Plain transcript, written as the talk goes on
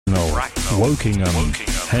Bracknell, Wokingham,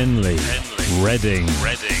 Henley, Reading.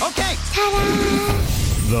 Okay. Ta-da!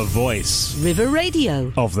 The voice River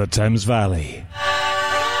Radio of the Thames Valley.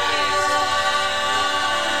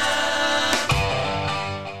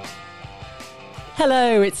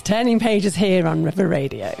 Hello, it's Turning Pages here on River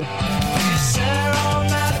Radio.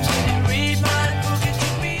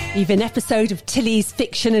 We've an episode of Tilly's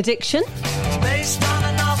Fiction Addiction.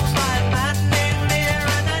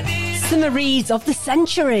 Summer Reads of the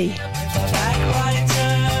Century.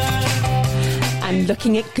 And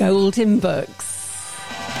looking at golden books.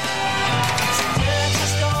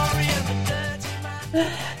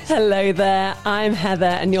 Hello there, I'm Heather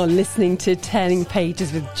and you're listening to Turning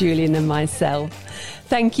Pages with Julian and myself.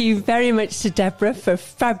 Thank you very much to Deborah for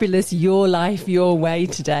fabulous Your Life, Your Way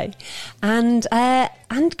today. And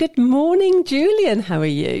good morning, Julian. How are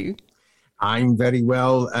you? I'm very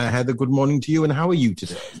well, Heather. Good morning to you. And how are you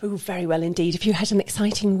today? Oh, very well indeed. Have you had an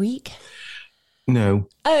exciting week? No.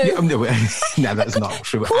 Oh. Yeah, no, that's not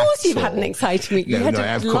true. Of course you've had an exciting week. You had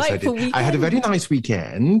a delightful weekend. I had a very nice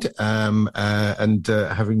weekend, and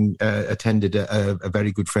having attended a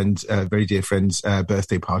very good friend's, very dear friend's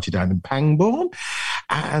birthday party down in Pangbourne.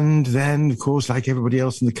 And then, of course, like everybody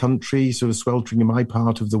else in the country, sort of sweltering in my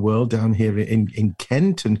part of the world down here in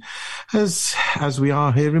Kent, and as we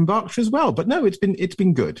are here in Berkshire as well. But no, it's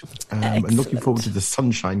been good. And looking forward to the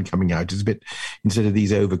sunshine coming out. It's a bit, instead of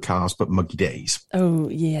these overcast but muggy days. Oh,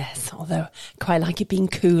 yes, although quite like it being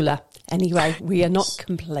cooler. Anyway, we are not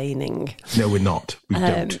complaining. No, we're not. We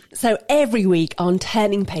don't. So every week on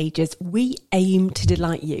Turning Pages, we aim to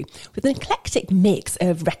delight you with an eclectic mix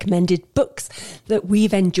of recommended books that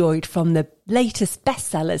we've enjoyed, from the latest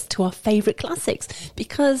bestsellers to our favourite classics,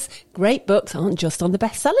 because great books aren't just on the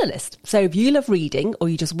bestseller list. So if you love reading, or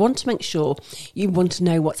you just want to make sure you want to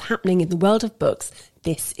know what's happening in the world of books,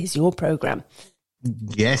 this is your programme.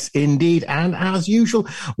 Yes, indeed. And as usual,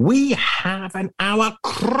 we have an hour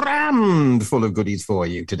crammed full of goodies for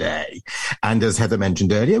you today. And as Heather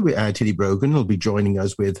mentioned earlier, Tilly Brogan will be joining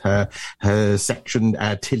us with her section,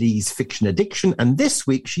 Tilly's Fiction Addiction. And this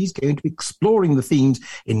week, she's going to be exploring the themes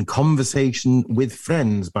in Conversation with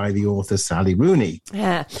Friends by the author Sally Rooney.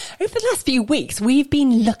 Yeah. Over the last few weeks, we've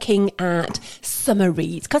been looking at summer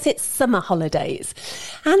reads because it's summer holidays.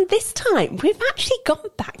 And this time, we've actually gone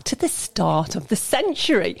back to the start of the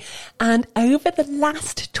century, and over the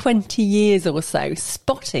last 20 years or so,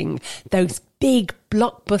 spotting those big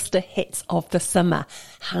blockbuster hits of the summer.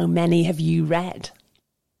 How many have you read?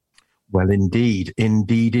 Well, indeed. And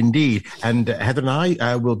Heather and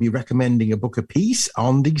I will be recommending a book apiece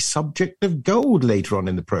on the subject of gold later on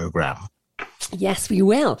in the programme. Yes, we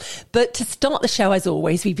will. But to start the show, as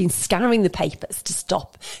always, we've been scouring the papers to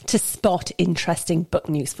spot interesting book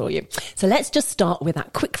news for you. So let's just start with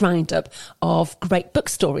that quick roundup of great book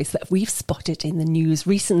stories that we've spotted in the news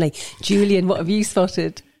recently. Julian, what have you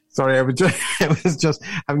spotted? Sorry, I was just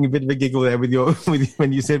having a bit of a giggle there with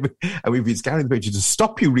when you said we've been scouring the pages to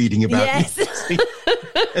stop you reading about. Yes.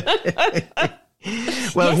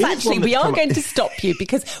 Well, yes, actually, we are going to stop you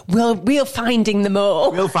because we're finding them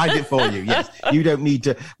all. We'll find it for you. Yes, you don't need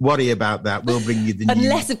to worry about that. We'll bring you the news.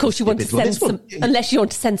 Unless, of course, you want to unless you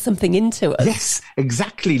want to send something into us. Yes,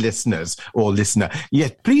 exactly, listeners or listener.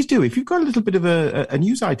 Yes, please do. If you've got a little bit of a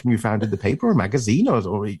news item you found in the paper or a magazine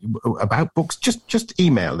or about books, just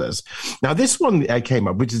email us. Now, this one came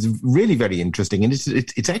up, which is really very interesting, and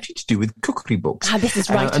it's actually to do with cookery books. This is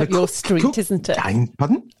right up your street, isn't it?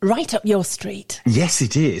 Pardon? Right up your street. Yes,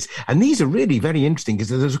 it is. And these are really very interesting because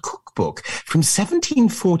there's a cookbook from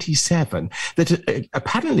 1747 that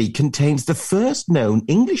apparently contains the first known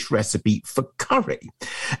English recipe for curry.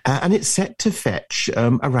 And it's set to fetch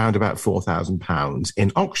around about £4,000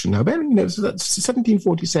 in auction. Now, bearing in mind, so that's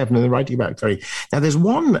 1747 and they're writing about curry. Now, there's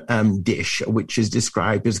one dish which is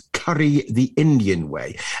described as curry the Indian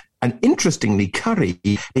way. And interestingly, curry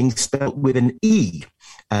being spelled with an E.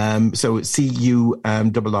 So it's C-U-R-R-E-Y.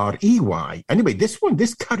 Anyway,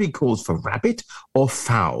 this curry calls for rabbit or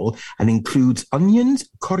fowl and includes onions,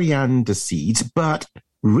 coriander seeds, but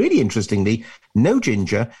really interestingly, no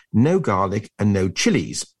ginger, no garlic, and no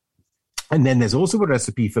chilies. And then there's also a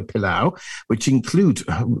recipe for pilau, which includes,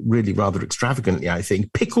 really rather extravagantly, I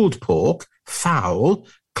think, pickled pork, fowl,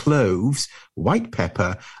 cloves, white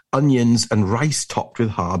pepper, onions, and rice topped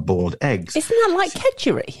with hard-boiled eggs. Isn't that like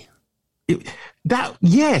kedgeree?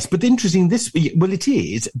 Yes, but interesting. It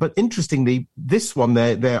is. But interestingly, this one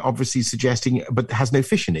they're obviously suggesting, but has no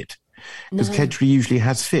fish in it, because kedgeree usually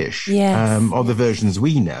has fish. Yes. Or the versions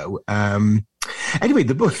we know. Anyway,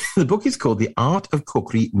 the book is called The Art of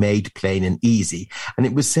Cookery Made Plain and Easy, and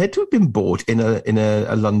it was said to have been bought in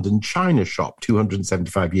a London china shop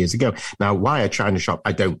 275 years ago. Now, why a china shop,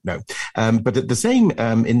 I don't know. But at the same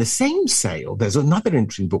in the same sale, there's another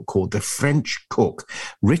interesting book called The French Cook,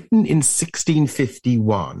 written in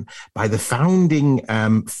 1651 by the founding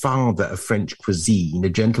father of French cuisine, a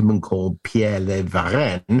gentleman called Pierre Le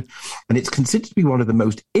Varenne, and it's considered to be one of the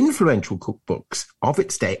most influential cookbooks of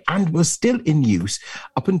its day and was still in use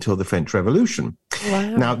up until the French Revolution.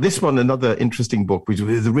 Wow. Now, this one, another interesting book, which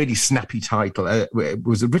with a really snappy title,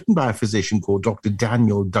 was written by a physician called Dr.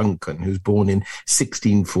 Daniel Duncan, who was born in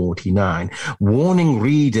 1649, warning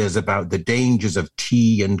readers about the dangers of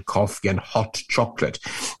tea and coffee and hot chocolate.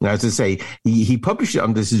 Now, as I say, he published it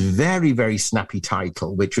under this very, very snappy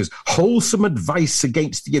title, which was Wholesome Advice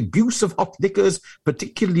Against the Abuse of Hot Liquors,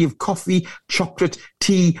 particularly of coffee, chocolate,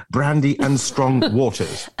 tea, brandy, and strong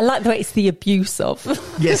waters. I like the way it's the abuse of.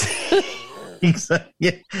 Yes. Exactly.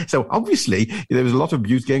 Yeah. So obviously there was a lot of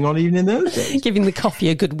abuse going on even in those days. Giving the coffee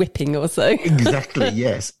a good whipping or so. Exactly,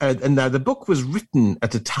 yes. And now the book was written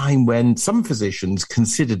at a time when some physicians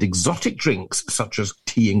considered exotic drinks such as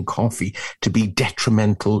tea and coffee to be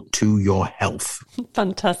detrimental to your health.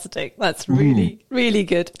 Fantastic. That's really, really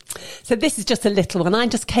good. So this is just a little one. I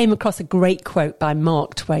just came across a great quote by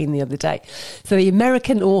Mark Twain the other day. So the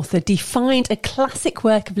American author defined a classic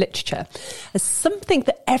work of literature as something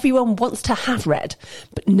that everyone wants to have read,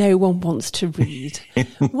 but no one wants to read.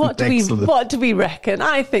 What do we reckon?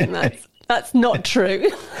 I think that's not true.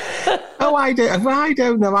 Oh, I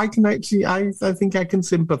don't know. I can actually, I think I can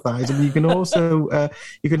sympathise. And you can also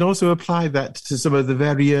apply that to some of the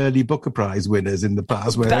very early Booker Prize winners in the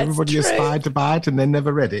past, where everybody aspired to buy it and then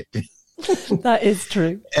never read it. That is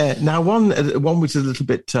true. Now, one which is a little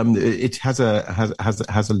bit, it has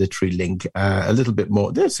a literary link, a little bit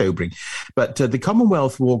more. They're sobering, but the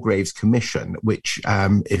Commonwealth War Graves Commission, which,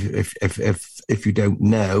 if you don't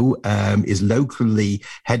know, is locally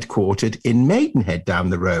headquartered in Maidenhead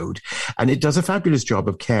down the road, and it does a fabulous job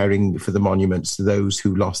of caring for the monuments to those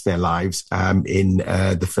who lost their lives in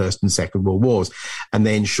the First and Second World Wars, and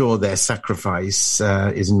they ensure their sacrifice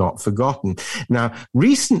is not forgotten. Now,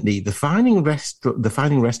 recently, the finding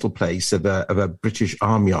restal place of a British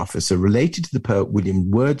Army officer related to the poet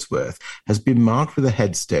William Wordsworth has been marked with a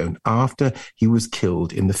headstone after he was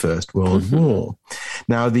killed in the First World War.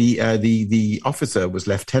 Now, the officer was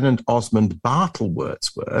Lieutenant Osmond Bartle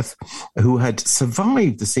Wordsworth, who had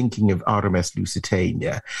survived the sinking of RMS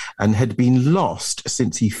Lusitania and had been lost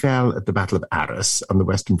since he fell at the Battle of Arras on the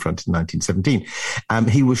Western Front in 1917.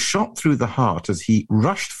 He was shot through the heart as he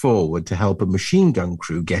rushed forward to help a machine gun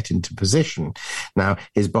crew get into position. Now,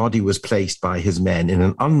 his body was placed by his men in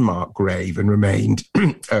an unmarked grave and remained,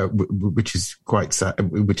 which is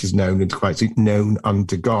known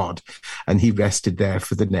unto God, and he rested there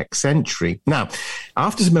for the next century. Now,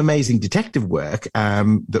 after some amazing detective work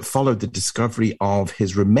that followed the discovery of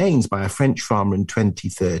his remains by a French farmer in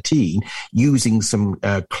 2013, using some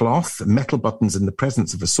cloth, metal buttons, in the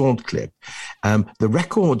presence of a sword clip, the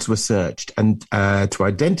records were searched and to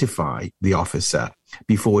identify the officer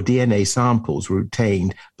before DNA samples were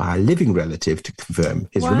obtained by a living relative to confirm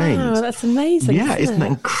his remains. Wow, that's amazing. Yeah, isn't that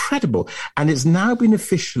incredible? And it's now been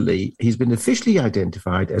he's been officially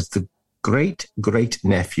identified as the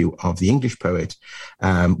great-great-nephew of the English poet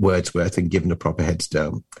Wordsworth and given a proper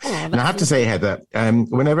headstone. And I have to say, Heather,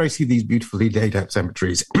 whenever I see these beautifully laid out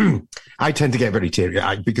cemeteries, I tend to get very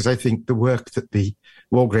teary-eyed because I think the work that the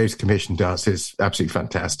War Graves Commission does is absolutely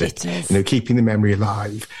fantastic. It is. Keeping the memory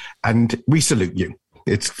alive. And we salute you.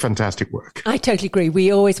 It's fantastic work. I totally agree.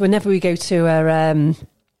 We always, whenever we go to a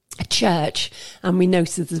church and we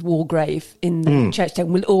notice there's a war grave in the church,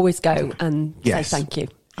 then we'll always go and say thank you.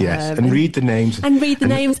 Yes, and read the names. And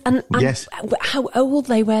yes. how old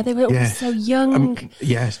they were. They were all so young.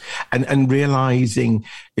 Yes, and realising,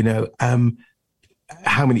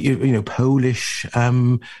 how many, Polish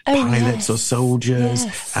pilots or soldiers,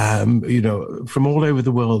 from all over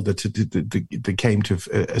the world that came to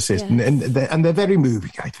assist. Yes. And they're very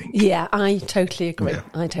moving, I think. Yeah, I totally agree. Yeah.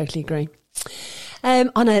 I totally agree.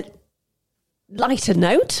 On a lighter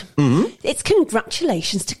note, it's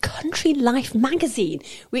congratulations to Country Life magazine,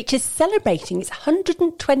 which is celebrating its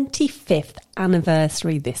 125th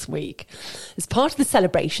anniversary this week. As part of the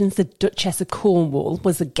celebrations, the Duchess of Cornwall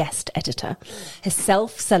was a guest editor,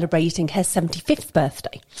 herself celebrating her 75th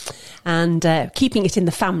birthday. And keeping it in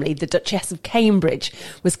the family, the Duchess of Cambridge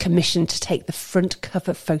was commissioned to take the front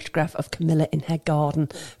cover photograph of Camilla in her garden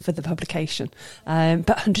for the publication. But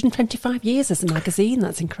 125 years as a magazine,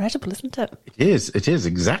 that's incredible, isn't it? It is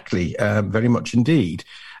exactly, very much indeed.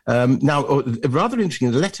 Now, rather interesting,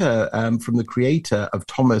 a letter from the creator of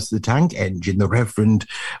Thomas the Tank Engine, the Reverend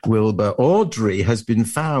Wilbur Awdry, has been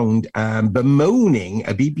found bemoaning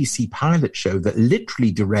a BBC pilot show that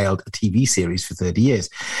literally derailed a TV series for 30 years.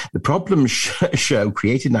 The Problem show,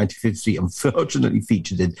 created in 1953, unfortunately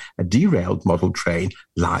featured a derailed model train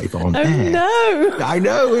live on air. No! I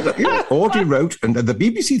know. Awdry wrote, and the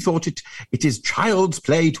BBC thought it is child's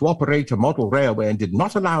play to operate a model railway and did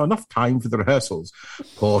not allow enough time for the rehearsals.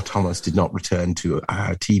 Poor Thomas did not return to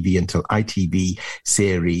TV until ITV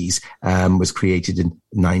series was created in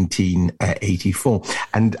 1984.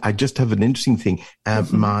 And I just have an interesting thing.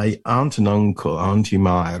 My aunt and uncle, Auntie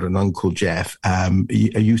Maya and Uncle Jeff,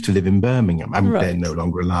 used to live in Birmingham. They're no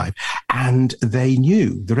longer alive. And they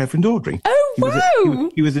knew the Reverend Awdry. Oh, wow.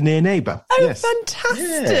 He was a near neighbour. Oh, yes.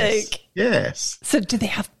 fantastic. Yes. So do they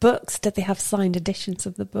have books? Did they have signed editions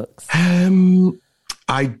of the books?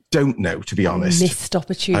 I don't know, to be honest. Missed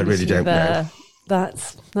opportunity. I really don't know.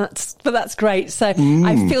 That's great. So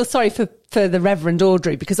I feel sorry for the Reverend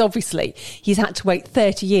Awdry, because obviously he's had to wait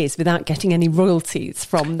 30 years without getting any royalties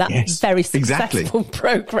from that very successful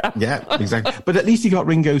programme. Yeah, exactly. But at least he got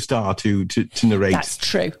Ringo Starr to narrate. That's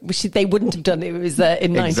true, which they wouldn't have done. It was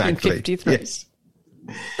in 1953. Yes.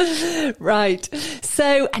 Right.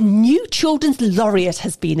 So a new children's laureate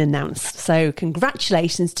has been announced. So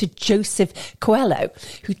congratulations to Joseph Coelho,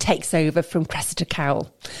 who takes over from Cressida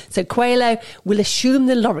Cowell. So Coelho will assume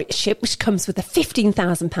the laureateship, which comes with a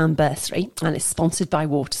 £15,000 bursary and is sponsored by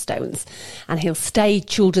Waterstones. And he'll stay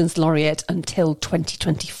children's laureate until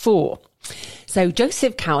 2024. So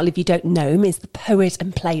Joseph Cowell, if you don't know him, is the poet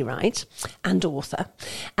and playwright and author.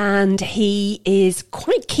 And he is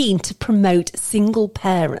quite keen to promote single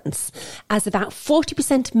parents, as about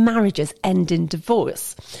 40% of marriages end in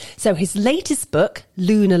divorce. So his latest book,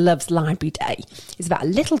 Luna Loves Library Day, is about a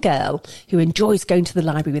little girl who enjoys going to the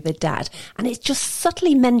library with her dad. And it's just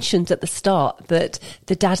subtly mentioned at the start that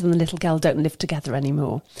the dad and the little girl don't live together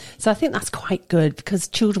anymore. So I think that's quite good, because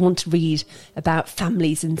children want to read about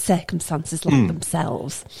families and circumstances like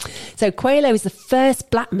themselves. So Coelho is the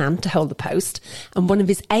first black man to hold the post, and one of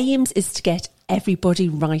his aims is to get everybody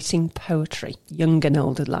writing poetry, young and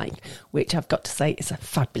old alike, which I've got to say is a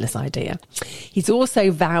fabulous idea. He's also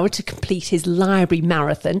vowed to complete his library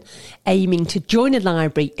marathon, aiming to join a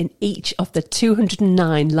library in each of the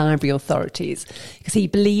 209 library authorities, because he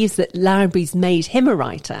believes that libraries made him a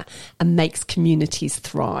writer and makes communities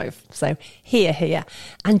thrive. So hear.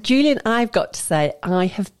 And Julian, I've got to say, I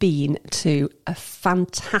have been to a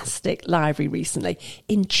fantastic library recently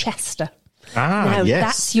in Chester. Now,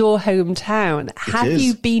 that's your hometown. Have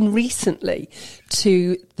you been recently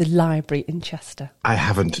to the library in Chester? I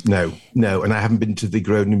haven't, no. And I haven't been to the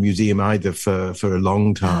Grosvenor Museum either for a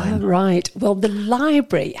long time. Oh, right. Well, the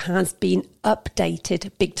library has been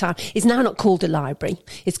updated big time. It's now not called a library.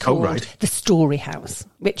 It's called the Story House,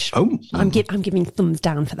 which I'm giving thumbs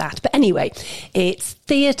down for that. But anyway, it's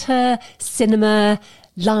theatre, cinema,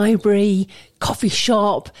 library, coffee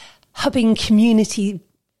shop, hubbing community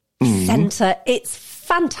centre. It's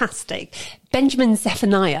fantastic. Benjamin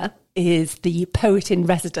Zephaniah is the poet in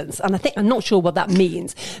residence, and I'm not sure what that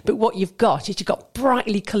means, but what you've got is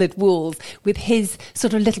brightly coloured walls with his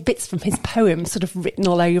sort of little bits from his poem sort of written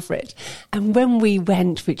all over it. And when we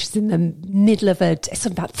went, which is in the middle of it's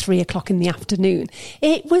about 3:00 in the afternoon,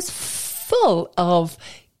 it was full of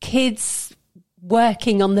kids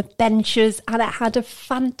working on the benches, and it had a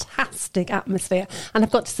fantastic atmosphere. And I've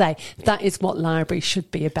got to say, that is what libraries should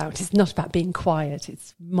be about. It's not about being quiet.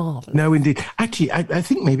 It's marvellous. No, indeed. Actually, I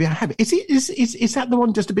think maybe I have. Is that the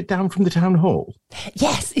one just a bit down from the town hall?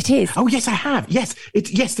 Yes, it is. Oh, yes, I have. Yes,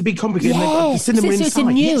 the big complicated the cinema inside. It's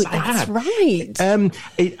new. Yes, I That's have. right.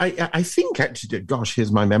 I think actually, gosh,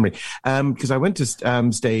 here's my memory. Because I went to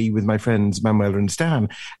stay with my friends Manuela and Stan,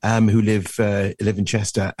 who live in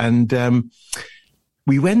Chester, and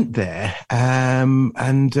we went there,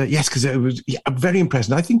 yes, because it was very impressed.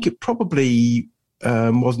 And I think it probably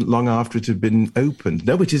wasn't long after it had been opened.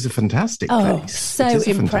 No, it is a fantastic place. So it is a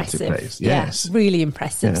impressive. Fantastic place. Yes. Yeah, really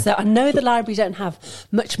impressive. Yeah. So I know the library don't have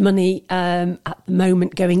much money at the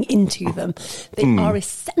moment going into them. They are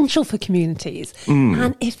essential for communities.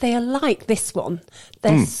 And if they are like this one,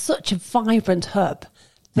 they're such a vibrant hub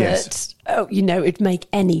that, it'd make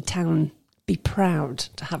any town be proud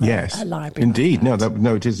to have a library. Indeed. Like that.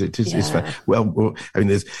 No, it is. It's fun. Well, I mean,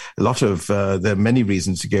 there's a lot of, there are many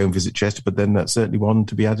reasons to go and visit Chester, but then that's certainly one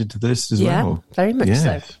to be added to the list as well. Yeah, very much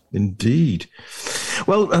so. Indeed.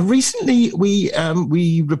 Well, recently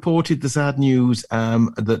we reported the sad news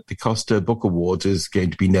that the Costa Book Awards is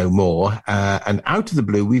going to be no more, and out of the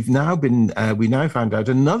blue, we now found out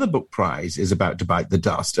another book prize is about to bite the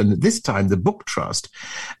dust, and this time the Book Trust,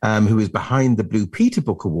 who is behind the Blue Peter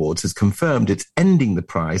Book Awards, has confirmed it's ending the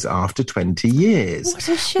prize after 20 years. What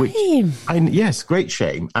a shame! Yes, great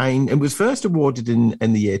shame. It was first awarded in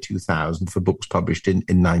the year 2000 for books published in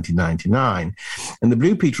 1999, and the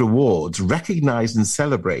Blue Peter Awards recognised and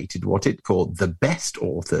celebrated what it called the best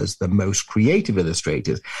authors, the most creative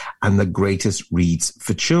illustrators, and the greatest reads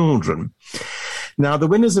for children. Now, the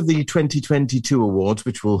winners of the 2022 awards,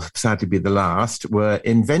 which will sadly be the last, were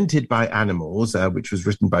Invented by Animals, which was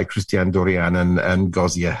written by Christian Dorian and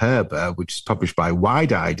Gozia Herber, which is published by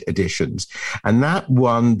Wide-Eyed Editions. And that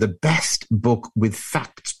won the Best Book with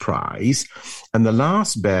Facts prize. And The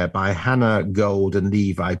Last Bear by Hannah Gold and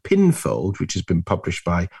Levi Pinfold, which has been published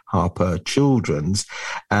by Harper Children's,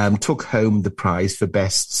 took home the prize for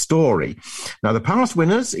Best Story. Now, the past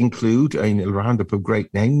winners include a roundup of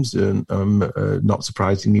great names, not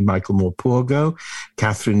surprisingly, Michael Morpurgo,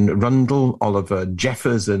 Catherine Rundle, Oliver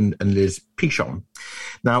Jeffers, and Liz Pichon.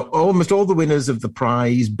 Now, almost all the winners of the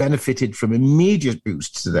prize benefited from immediate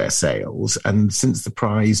boosts to their sales, and since the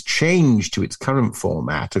prize changed to its current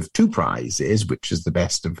format of 2 prizes, which is the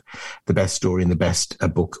best story and the best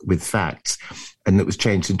book with facts, and it was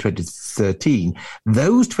changed in 2013,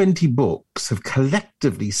 those 20 books have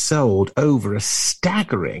collectively sold over a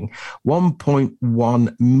staggering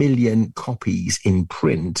 1.1 million copies in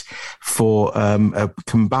print for a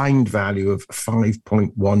combined value of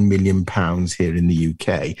 £5.1 million here in the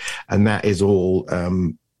UK. And that is all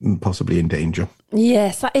possibly in danger.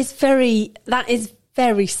 Yes, that is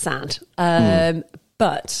very sad.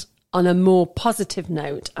 But on a more positive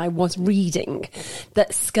note, I was reading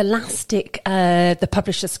that Scholastic, the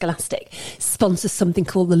publisher Scholastic, sponsors something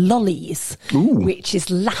called the Lollies, which is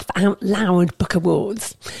Laugh Out Loud Book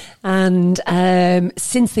Awards. And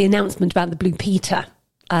since the announcement about the Blue Peter,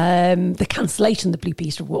 the cancellation of the Blue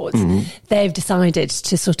Peter Awards, they've decided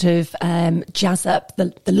to sort of jazz up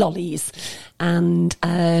the Lollies and,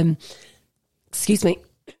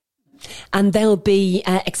 and they'll be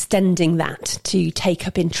extending that to take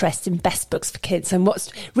up interest in best books for kids. And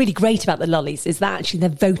what's really great about the Lollies is that actually they're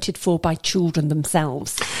voted for by children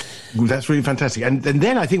themselves. That's really fantastic. And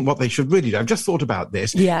then I think what they should really do, I've just thought about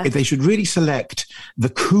this, if they should really select the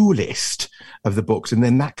coolest of the books, and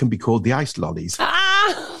then that can be called the Ice Lollies.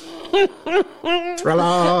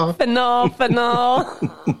 Banal.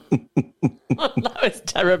 That was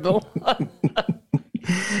terrible.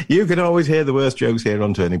 You can always hear the worst jokes here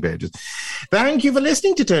on Turning Pages. Thank you for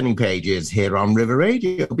listening to Turning Pages here on River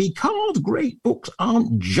Radio, because great books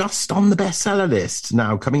aren't just on the bestseller list.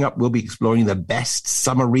 Now, coming up, we'll be exploring the best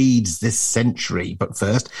summer reads this century. But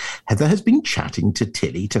first, Heather has been chatting to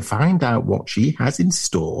Tilly to find out what she has in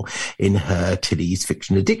store in her Tilly's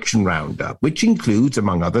Fiction Addiction Roundup, which includes,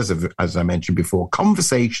 among others, as I mentioned before,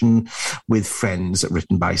 Conversation with Friends,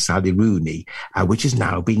 written by Sally Rooney, which is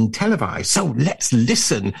now being televised. So let's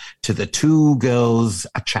listen to the two girls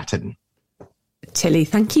a-chatting. Tilly,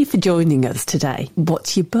 thank you for joining us today.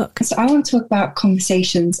 What's your book? So I want to talk about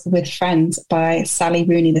Conversations with Friends by Sally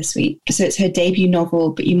Rooney this week. So it's her debut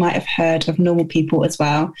novel, but you might have heard of Normal People as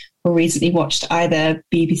well, or recently watched either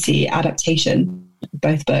BBC adaptation of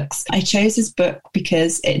both books. I chose this book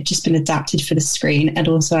because it had just been adapted for the screen, and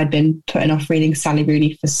also I'd been putting off reading Sally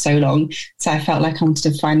Rooney for so long, so I felt like I wanted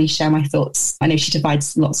to finally share my thoughts. I know she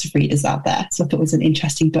divides lots of readers out there, so I thought it was an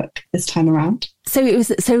interesting book this time around.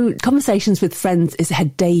 So Conversations with Friends is her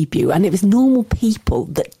debut, and it was Normal People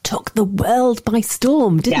that took the world by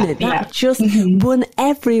storm, didn't it? That just won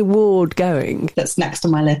every award going. That's next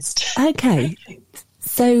on my list. Okay.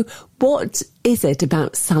 So what is it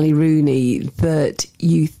about Sally Rooney that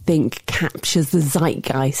you think captures the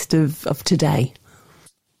zeitgeist of today?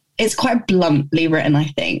 It's quite bluntly written, I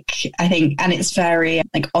think, and it's very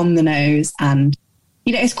on the nose, and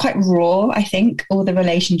it's quite raw. I think all the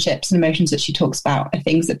relationships and emotions that she talks about are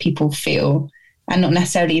things that people feel, and not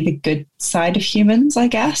necessarily the good side of humans, I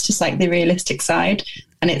guess, just like the realistic side.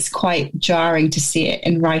 And it's quite jarring to see it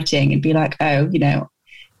in writing and be like, oh,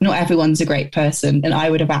 not everyone's a great person, and I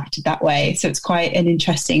would have acted that way. So it's quite an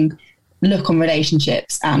interesting look on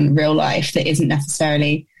relationships and real life that isn't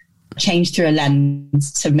necessarily changed through a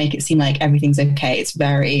lens to make it seem like everything's okay. It's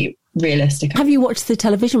very realistic. Have you watched the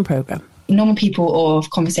television programme? Normal People or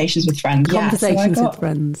Conversations with Friends? Conversations with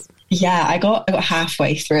Friends. Yeah, I got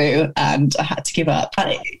halfway through and I had to give up.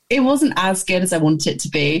 It wasn't as good as I wanted it to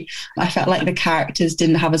be. I felt like the characters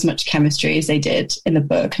didn't have as much chemistry as they did in the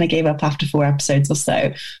book, and I gave up after 4 episodes or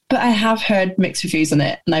so. But I have heard mixed reviews on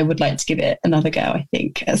it, and I would like to give it another go, I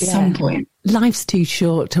think, at some point. Life's too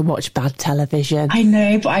short to watch bad television. I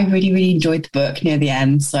know, but I really, really enjoyed the book near the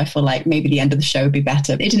end, so I feel like maybe the end of the show would be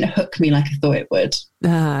better. It didn't hook me like I thought it would.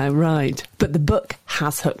 Ah, right. But the book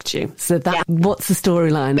has hooked you. So what's the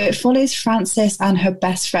storyline? It follows Frances and her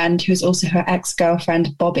best friend, who's also her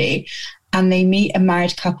ex-girlfriend, Bobby, and they meet a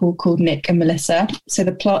married couple called Nick and Melissa. So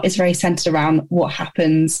the plot is very centered around what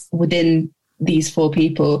happens within these 4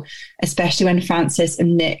 people, especially when Frances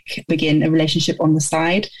and Nick begin a relationship on the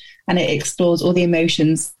side. And it explores all the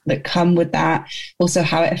emotions that come with that. Also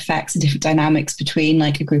how it affects the different dynamics between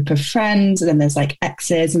like a group of friends, and then there's like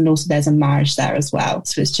exes, and also there's a marriage there as well.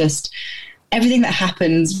 So it's just everything that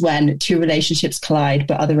happens when 2 relationships collide,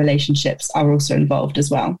 but other relationships are also involved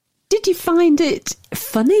as well. Did you find it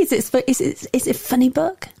funny? Is it a funny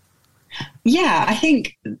book? Yeah, I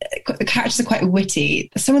think the characters are quite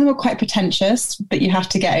witty. Some of them are quite pretentious, but you have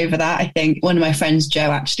to get over that. I think one of my friends,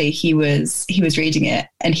 Joe, actually, he was reading it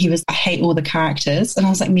and he was, I hate all the characters. And I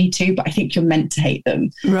was like, me too, but I think you're meant to hate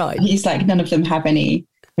them. Right. And he's like, none of them have any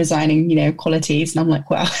resigning, qualities. And I'm like,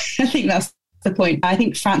 well, I think that's the point. I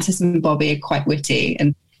think Frances and Bobby are quite witty,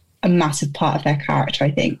 and a massive part of their character,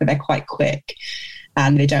 I think, that they're quite quick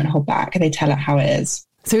and they don't hold back. They tell it how it is.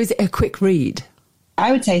 So is it a quick read?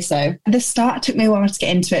 I would say so. The start took me a while to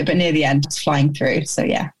get into it, but near the end, it's flying through. So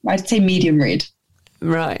yeah, I'd say medium read.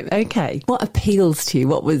 Right. Okay. What appeals to you?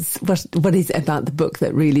 What is it about the book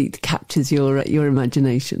that really captures your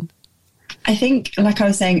imagination? I think, like I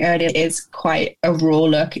was saying earlier, it's quite a raw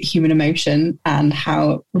look at human emotion and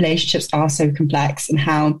how relationships are so complex, and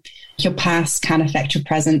how your past can affect your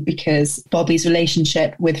present, because Bobby's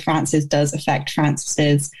relationship with Frances does affect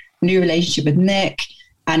Frances's new relationship with Nick.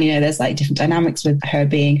 And, there's like different dynamics with her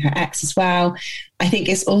being her ex as well. I think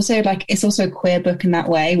it's also a queer book in that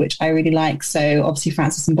way, which I really like. So obviously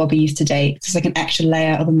Frances and Bobby used to date. There's like an extra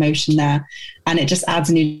layer of emotion there. And it just adds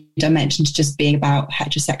a new dimension to just being about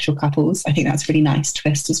heterosexual couples. I think that's a really nice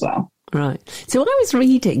twist as well. Right. So when I was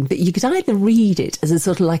reading that, you could either read it as a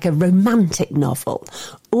sort of like a romantic novel,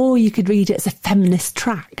 or you could read it as a feminist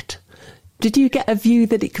tract. Did you get a view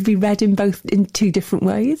that it could be read in 2 different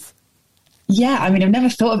ways? Yeah, I mean, I've never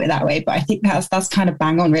thought of it that way, but I think that's kind of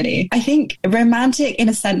bang on, really. I think romantic in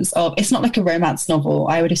a sense of, it's not like a romance novel.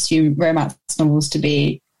 I would assume romance novels to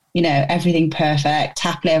be, everything perfect,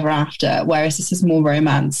 happily ever after, whereas this is more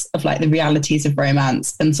romance of like the realities of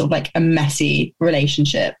romance and sort of like a messy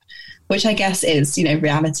relationship, which I guess is,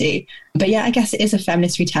 reality. But yeah, I guess it is a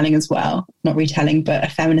feminist retelling as well. Not retelling, but a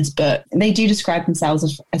feminist book. They do describe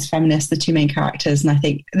themselves as feminists, the 2 main characters. And I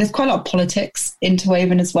think there's quite a lot of politics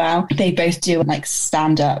interwoven as well. They both do like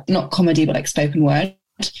stand-up, not comedy, but like spoken word.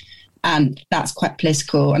 And that's quite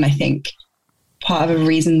political. And I think part of a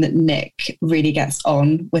reason that Nick really gets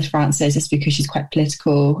on with Frances is because she's quite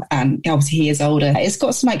political. And obviously he is older. It's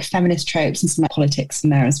got some like feminist tropes and some like politics in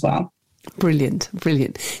there as well. Brilliant.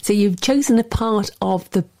 So you've chosen a part of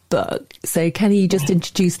the book. So can you just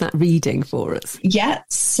introduce that reading for us? Yeah.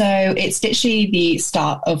 So it's literally the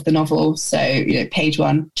start of the novel. So, page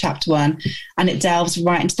 1, chapter 1, and it delves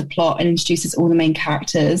right into the plot and introduces all the main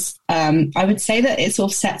characters. I would say that it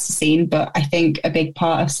sort of sets the scene, but I think a big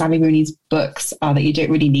part of Sally Rooney's books are that you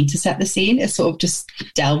don't really need to set the scene. It sort of just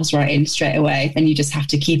delves right in straight away, and you just have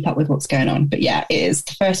to keep up with what's going on. But yeah, it is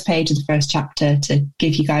the first page of the first chapter to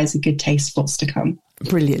give you guys a good taste of what's to come.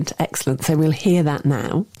 Brilliant. Excellent. So we'll hear that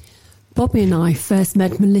now. Bobby and I first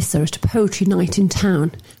met Melissa at a poetry night in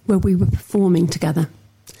town where we were performing together.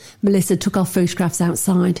 Melissa took our photographs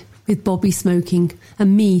outside, with Bobby smoking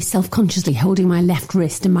and me self-consciously holding my left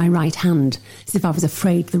wrist in my right hand, as if I was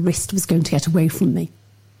afraid the wrist was going to get away from me.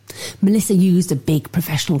 Melissa used a big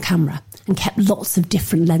professional camera and kept lots of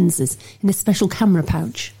different lenses in a special camera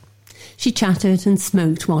pouch. She chatted and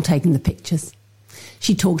smoked while taking the pictures.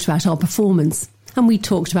 She talked about our performance, and we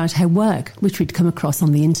talked about her work, which we'd come across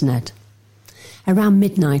on the internet. Around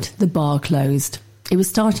midnight, the bar closed. It was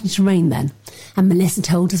starting to rain then, and Melissa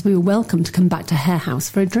told us we were welcome to come back to her house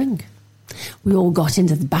for a drink. We all got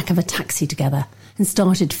into the back of a taxi together and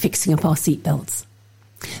started fixing up our seatbelts.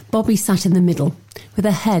 Bobby sat in the middle, with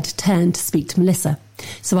her head turned to speak to Melissa,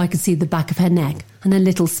 so I could see the back of her neck and a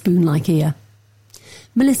little spoon-like ear.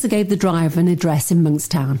 Melissa gave the driver an address in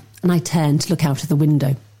Monkstown, and I turned to look out of the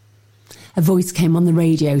window. A voice came on the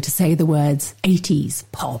radio to say the words 80s,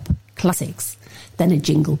 pop, classics. Then a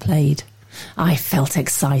jingle played. I felt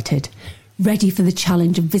excited, ready for the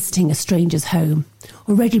challenge of visiting a stranger's home,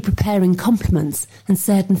 already preparing compliments and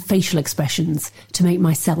certain facial expressions to make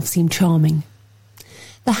myself seem charming.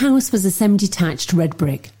 The house was a semi-detached red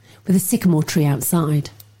brick with a sycamore tree outside.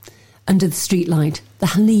 Under the streetlight,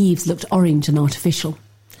 the leaves looked orange and artificial.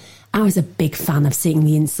 I was a big fan of seeing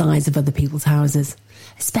the insides of other people's houses,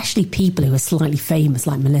 especially people who were slightly famous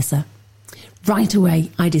like Melissa. Right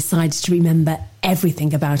away, I decided to remember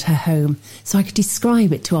everything about her home so I could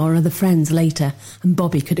describe it to our other friends later, and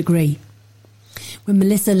Bobby could agree. When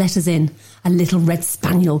Melissa let us in, a little red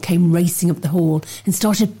spaniel came racing up the hall and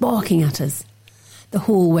started barking at us. The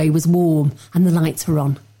hallway was warm and the lights were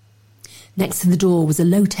on. Next to the door was a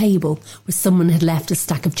low table where someone had left a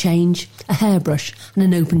stack of change, a hairbrush and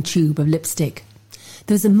an open tube of lipstick.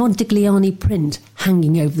 There was a Modigliani print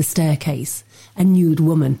hanging over the staircase, a nude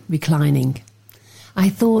woman reclining. I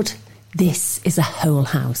thought, this is a whole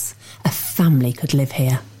house. A family could live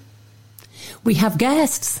here. "We have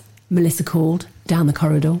guests," Melissa called down the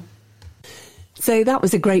corridor. So that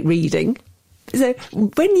was a great reading. So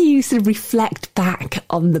when you sort of reflect back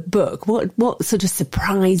on the book, what sort of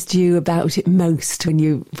surprised you about it most when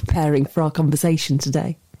you were preparing for our conversation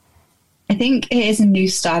today? I think it is a new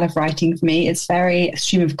style of writing for me. It's very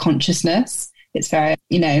stream of consciousness. It's very,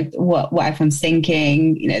 what everyone's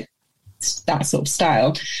thinking, that sort of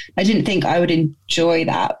style. I didn't think I would enjoy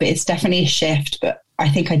that, but it's definitely a shift. But I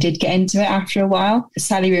think I did get into it after a while.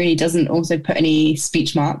 Sally Rooney doesn't also put any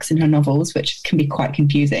speech marks in her novels, which can be quite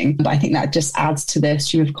confusing. But I think that just adds to the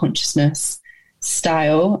stream of consciousness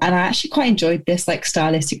style. And I actually quite enjoyed this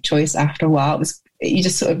stylistic choice after a while. You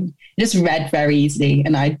just read very easily,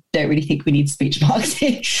 and I don't really think we need speech marks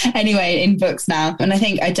anyway in books now. And I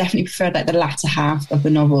think I definitely preferred the latter half of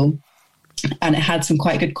the novel, and it had some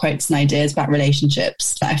quite good quotes and ideas about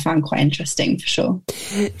relationships that I found quite interesting for sure.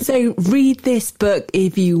 So read this book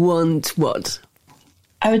if you want what?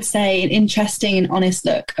 I would say an interesting and honest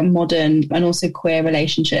look at modern and also queer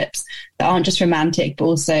relationships that aren't just romantic, but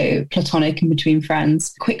also platonic and between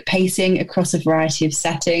friends. Quick pacing across a variety of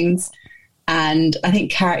settings. And I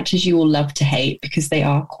think characters you will love to hate because they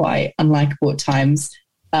are quite unlikable at times.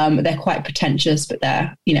 They're quite pretentious, but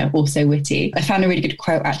they're, also witty. I found a really good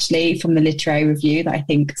quote actually from the literary review that I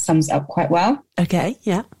think sums it up quite well. Okay,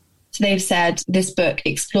 yeah. So they've said this book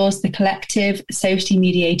explores the collective, socially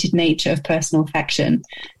mediated nature of personal affection.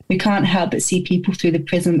 We can't help but see people through the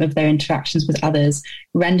prism of their interactions with others,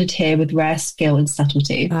 rendered here with rare skill and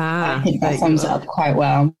subtlety. I think that sums it up quite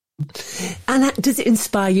well. And does it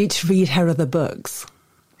inspire you to read her other books?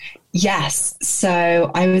 Yes.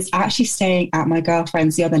 So I was actually staying at my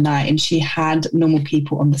girlfriend's the other night, and she had Normal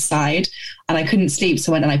People on the side, and I couldn't sleep.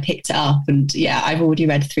 So I went and I picked it up, and I've already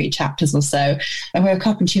read 3 chapters or so. I woke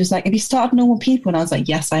up and she was like, "Have you started Normal People?" And I was like,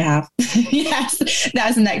 "Yes, I have." Yes,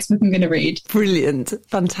 that's the next book I'm going to read. Brilliant.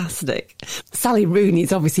 Fantastic. Sally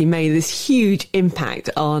Rooney's obviously made this huge impact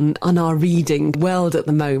on our reading world at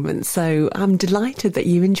the moment. So I'm delighted that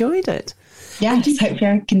you enjoyed it. Yes, hopefully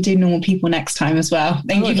I can do Normal People next time as well.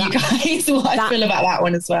 And give you guys what I feel about that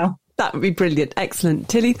one as well. That would be brilliant. Excellent.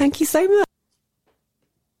 Tilly, thank you so much.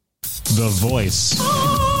 The voice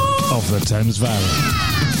of the Thames Valley.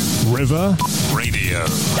 River Radio.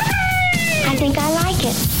 I think I like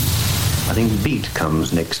it. I think Beat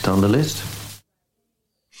comes next on the list.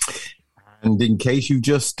 And in case you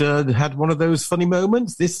just had one of those funny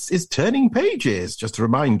moments, this is Turning Pages. Just to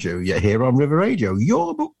remind you, you're here on River Radio,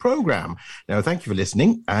 your book program. Now, thank you for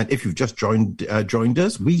listening. And if you've just joined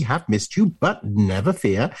us, we have missed you, but never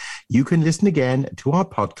fear. You can listen again to our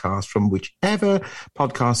podcast from whichever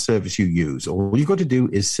podcast service you use. All you've got to do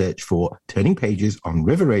is search for Turning Pages on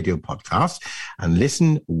River Radio Podcast and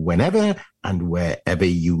listen whenever and wherever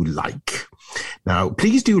you like. Now,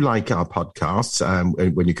 please do like our podcasts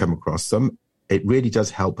when you come across them. It really does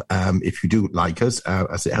help if you do like us,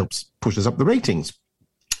 as it helps push us up the ratings.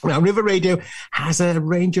 Now, River Radio has a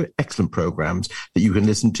range of excellent programs that you can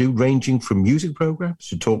listen to, ranging from music programs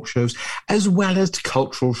to talk shows, as well as to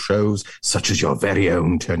cultural shows such as your very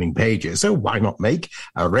own Turning Pages. So why not make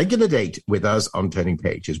a regular date with us on Turning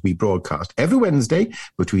Pages? We broadcast every Wednesday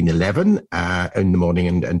between 11 in the morning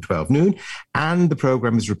and 12 noon, and the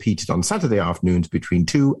program is repeated on Saturday afternoons between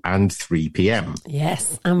 2 and 3 p.m.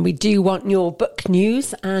 Yes, and we do want your book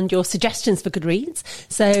news and your suggestions for good reads,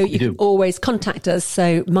 so you can always contact us.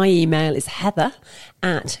 So my email is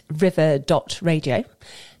heather@river.radio,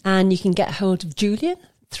 and you can get hold of Julian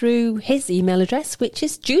through his email address, which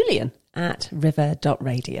is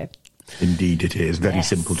julian@river.radio. Indeed it is. Very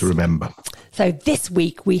simple to remember. So this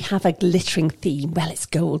week we have a glittering theme. Well, it's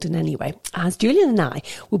golden anyway. As Julian and I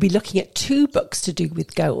will be looking at 2 books to do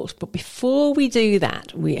with gold. But before we do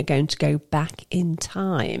that, we are going to go back in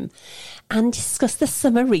time and discuss the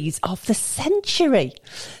summer reads of the century.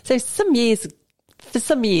 So for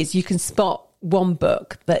some years you can spot one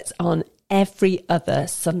book that's on every other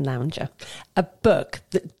sun lounger, a book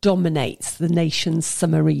that dominates the nation's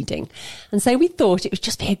summer reading. And so we thought it would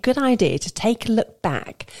just be a good idea to take a look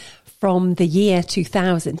back from the year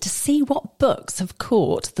 2000 to see what books have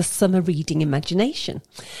caught the summer reading imagination.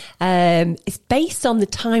 It's based on the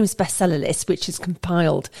Times bestseller list, which is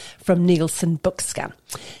compiled from Nielsen Bookscan.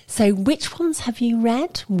 So which ones have you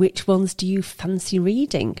read? Which ones do you fancy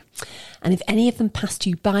reading? And if any of them passed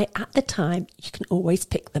you by at the time, you can always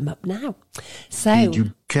pick them up now. So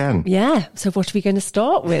you can. Yeah. So what are we going to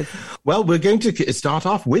start with? Well, we're going to start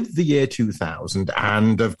off with the year 2000.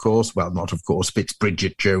 And of course, well, not of course, but it's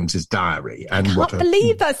Bridget Jones's Diary. And I can't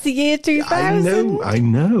believe that's the year 2000. I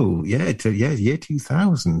know. Yeah, year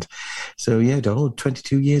 2000. So yeah,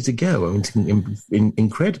 22 years ago. I mean,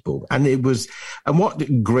 incredible. And it was, and what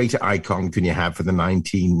greater icon can you have for the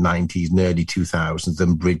 1990s and early 2000s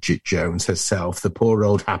than Bridget Jones herself, the poor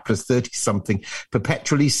old hapless 30-something,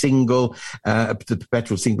 perpetually single, the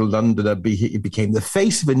perpetual single Londoner became the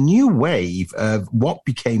face of a new wave of what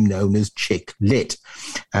became known as chick lit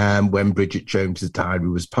when Bridget Jones's Diary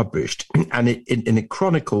was published. And it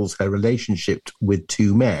chronicles her relationship with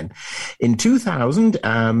 2 men. In 2000,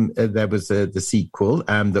 there was the sequel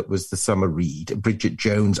that was the summer read, Bridget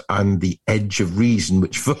Jones on the Edge of Reason,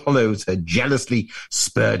 which follows her jealously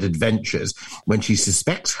spurred adventures when she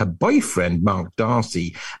suspects her boyfriend, Mark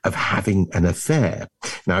Darcy, of having an affair.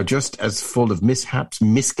 Now, just as full of mishaps,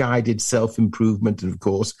 misguided self-improvement, and of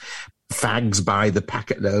course, fags by the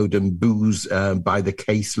packet load and booze by the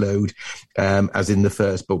caseload, as in the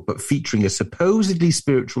first book, but featuring a supposedly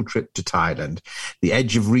spiritual trip to Thailand. The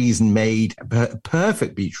Edge of Reason made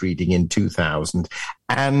perfect beach reading in 2000,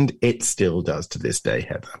 and it still does to this day,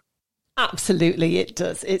 Heather. Absolutely, it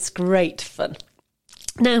does. It's great fun.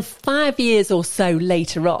 Now, 5 years or so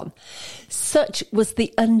later on, such was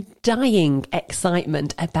the undying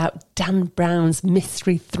excitement about Dan Brown's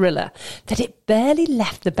mystery thriller that it barely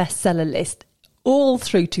left the bestseller list all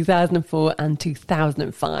through 2004 and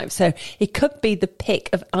 2005. So it could be the pick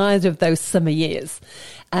of either of those summer years.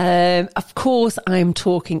 Of course, I'm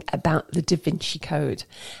talking about the Da Vinci Code.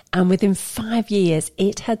 And within 5 years,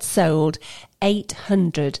 it had sold 80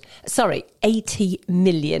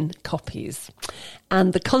 million copies.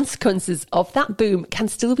 And the consequences of that boom can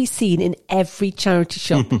still be seen in every charity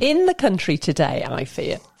shop in the country today, I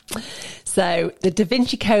fear. So the Da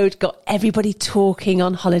Vinci Code got everybody talking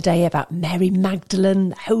on holiday about Mary Magdalene,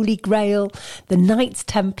 the Holy Grail, the Knights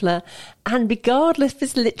Templar, and regardless of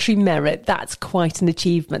its literary merit, that's quite an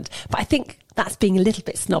achievement. But I think that's being a little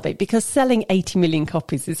bit snobby because selling 80 million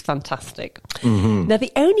copies is fantastic. Mm-hmm. Now,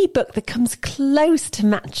 the only book that comes close to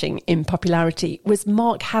matching in popularity was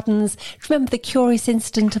Mark Haddon's, remember The Curious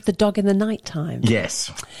Incident of the Dog in the Night Time?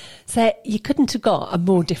 Yes. So you couldn't have got a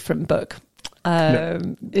more different book.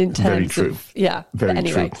 In terms of, yeah, very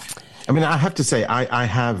anyway. True. I mean, I have to say, I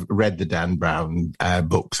have read the Dan Brown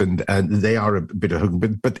books, and they are a bit of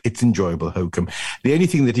hokum, but it's enjoyable hokum. The only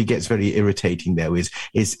thing that he gets very irritating, though, is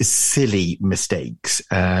silly mistakes.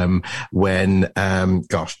 When,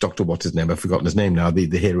 Dr. What's his name? I've forgotten his name now, the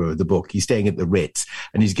hero of the book. He's staying at the Ritz,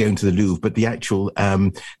 and he's going to the Louvre, but the actual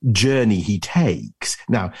journey he takes.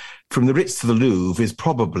 Now, from the Ritz to the Louvre is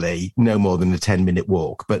probably no more than a 10-minute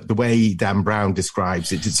walk, but the way Dan Brown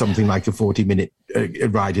describes it, it's something like a 40-minute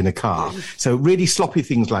ride in a car. So really sloppy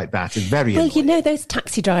things like that is very annoying. You know those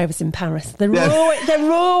taxi drivers in Paris,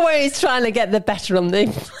 they're always trying to get the better on the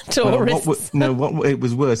tourists. What it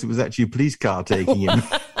was worse, it was actually a police car taking him.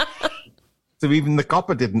 So even the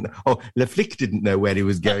copper didn't, or Le Flic didn't know where he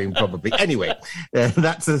was going, probably. Anyway,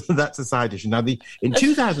 that's a side issue. Now, in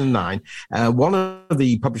 2009, one of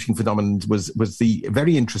the publishing phenomena was the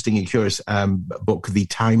very interesting and curious book, The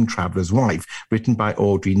Time Traveller's Wife, written by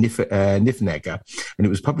Audrey Niffenegger, and it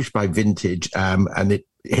was published by Vintage, and it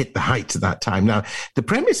hit the heights at that time. Now, the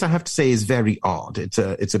premise, I have to say, is very odd. It's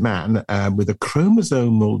a man with a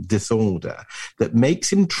chromosomal disorder that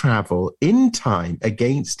makes him travel in time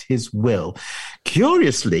against his will,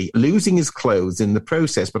 curiously losing his clothes in the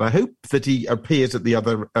process. But I hope that he appears at the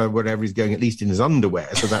other wherever he's going, at least in his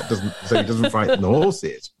underwear, so he doesn't frighten the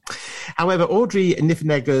horses. However, Audrey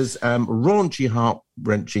Niffenegger's raunchy,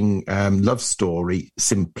 heart-wrenching love story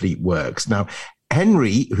simply works. Now,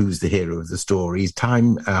 Henry, who's the hero of the stories,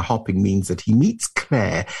 time hopping means that he meets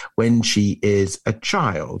Claire when she is a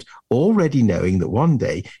child, already knowing that one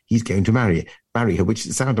day he's going to marry her, which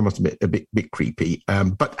sounded must be a bit creepy,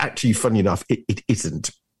 but actually, funny enough, it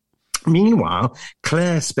isn't. Meanwhile,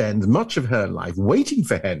 Claire spends much of her life waiting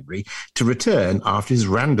for Henry to return after his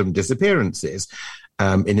random disappearances.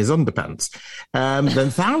 In his underpants. Then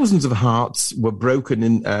thousands of hearts were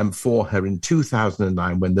broken for her in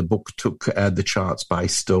 2009 when the book took the charts by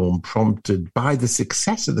storm, prompted by the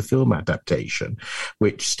success of the film adaptation,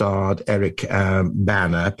 which starred Eric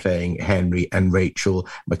Bana playing Henry and Rachel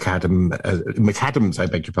McAdams, I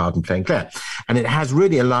beg your pardon, playing Claire. And it has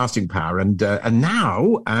really a lasting power. And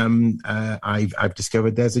now I've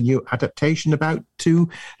discovered there's a new adaptation about to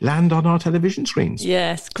land on our television screens.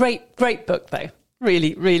 Yes, great book though.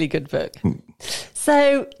 Really, really good book.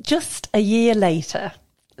 So just a year later,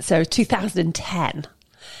 so 2010.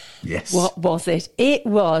 Yes. What was it? It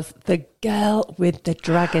was The Girl with the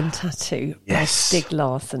Dragon Tattoo by Stieg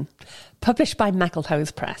Larsson, published by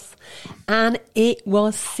Macclehose Press. And it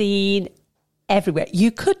was seen everywhere.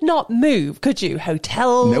 You could not move, could you?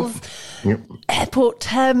 Hotels, airport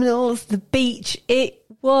terminals, the beach. It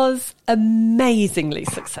was amazingly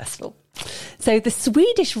successful. So the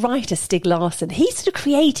Swedish writer Stieg Larsson, he sort of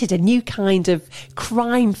created a new kind of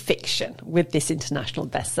crime fiction with this international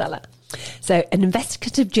bestseller. So an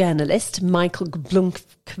investigative journalist, Michael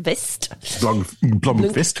Blomqvist,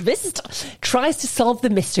 tries to solve the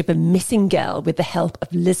mystery of a missing girl with the help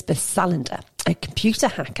of Lisbeth Salander, a computer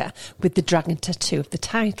hacker with the dragon tattoo of the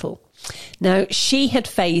title. Now, she had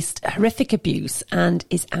faced horrific abuse and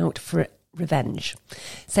is out for revenge.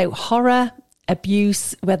 So horror,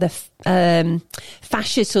 abuse, whether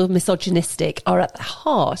fascist or misogynistic, are at the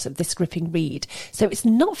heart of this gripping read. So it's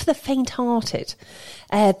not for the faint-hearted.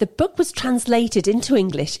 The book was translated into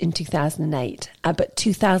English in 2008, but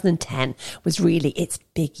 2010 was really its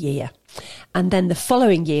big year. And then the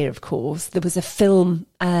following year, of course, there was a film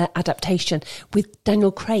adaptation with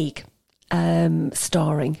Daniel Craig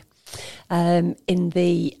starring in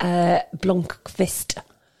the Blomqvist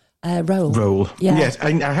role. Yeah. Yes,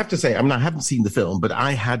 I have to say, I haven't seen the film, but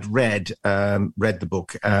I had read the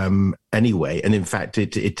book anyway, and in fact,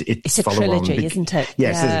 it's a trilogy, isn't it?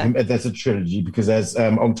 Yes, there's a trilogy because there's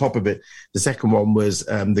on top of it, the second one was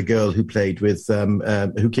the girl who played with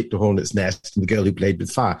who kicked a hornet's nest, and the girl who played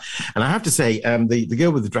with fire. And I have to say, the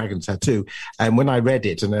girl with the dragon tattoo. And when I read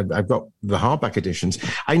it, and I've got the hardback editions,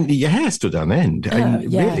 your hair stood on end.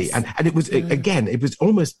 Really, and it was again, it was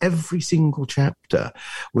almost every single chapter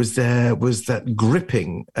was that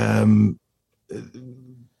gripping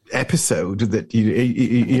episode that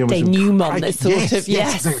you denouement,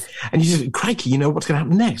 yes. And you just, crikey, what's going to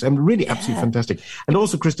happen next? Really absolutely fantastic. And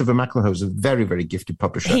also Christopher Macclehose, a very, very gifted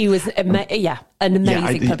publisher. He was an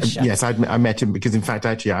amazing publisher. Yes, I met him because in fact,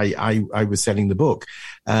 actually, I was selling the book,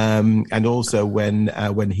 and also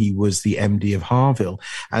when he was the MD of Harville,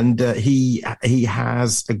 and he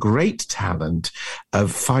has a great talent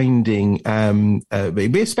of finding.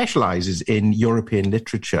 He specialises in European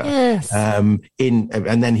literature. Yes. And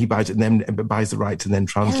then he buys it, and then buys the rights, and then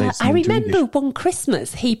translates. I remember one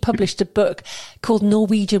Christmas he published a book called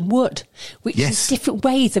Norwegian Wood, which is different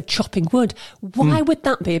ways of chopping wood. Why would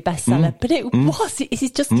that be a bestseller? But it was.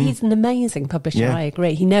 He's an amazing publisher. I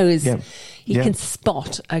agree. He knows he can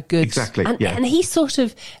spot a good and he sort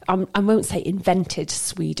of I won't say invented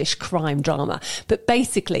Swedish crime drama, but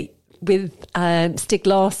basically, with Stieg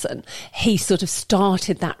Larsson, he sort of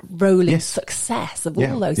started that rolling success of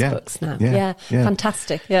all those books now.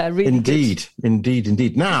 Fantastic. Yeah, really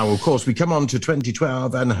Indeed. Now, of course, we come on to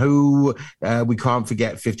 2012, and who we can't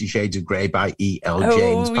forget 50 Shades of Grey by E.L.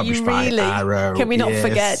 James, published by Arrow. Can we not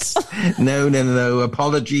forget? No.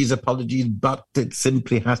 Apologies, but it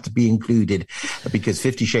simply has to be included because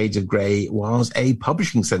 50 Shades of Grey was a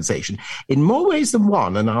publishing sensation in more ways than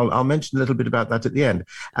one, and I'll mention a little bit about that at the end.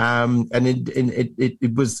 And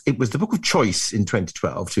it was the book of choice in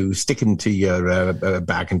 2012 to stick into your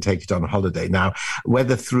bag and take it on holiday. Now,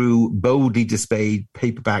 whether through boldly displayed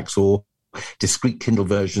paperbacks or discreet Kindle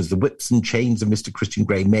versions, the whips and chains of Mr. Christian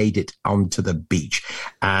Grey made it onto the beach,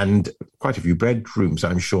 and quite a few bedrooms,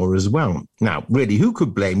 I'm sure, as well. Now, really, who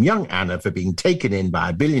could blame young Anna for being taken in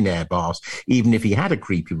by a billionaire boss, even if he had a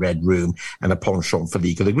creepy red room and a penchant for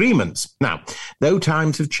legal agreements? Now, though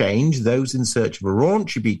times have changed, those in search of a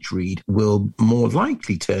raunchy beach read will more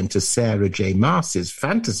likely turn to Sarah J. Maas's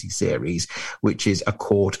fantasy series, which is A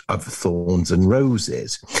Court of Thorns and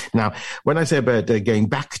Roses. Now, when I say about going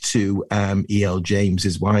back to E.L. James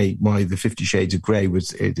is why the 50 Shades of Grey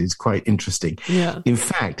is quite interesting. Yeah. In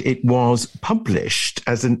fact, it was published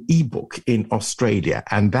as an ebook in Australia,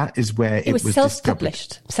 and that is where it was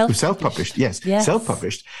self-published. Self-published, yes.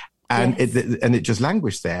 Self-published. And it just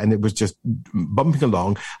languished there, and it was just bumping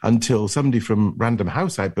along until somebody from Random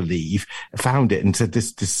House, I believe, found it and said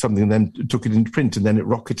this is something, and then took it into print, and then it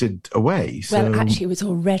rocketed away. So, well, actually, it was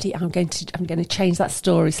already. I'm going to change that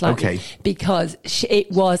story slightly, because it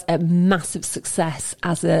was a massive success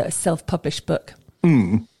as a self-published book.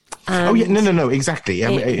 No, exactly.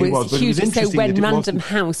 It was huge. So when Random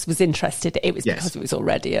House was interested, it was Yes. because it was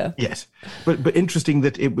already a... Yes, but interesting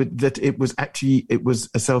that it was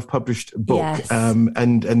a self-published book, Yes.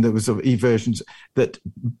 and there was sort of e-versions that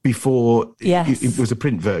before Yes. it was a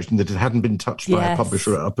print version that it hadn't been touched by a Yes.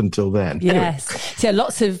 publisher up until then. Yes. So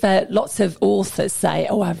lots of authors say,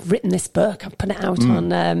 "Oh, I've written this book. I've put it out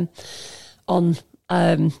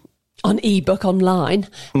on ebook online.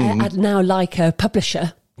 I'd now like a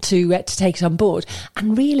publisher to take it on board."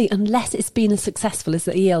 And really, unless it's been as successful as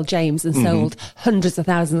the E.L. James and sold hundreds of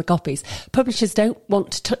thousands of copies, publishers don't want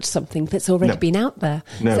to touch something that's already been out there.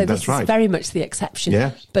 No, so that's this right. is very much the exception.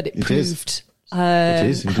 Yeah, but it it proved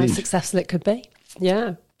is how indeed. successful it could be.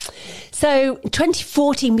 Yeah. So in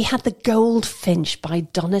 2014, we had The Goldfinch by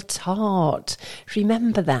Donna Tartt.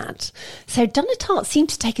 Remember that? So Donna Tartt seemed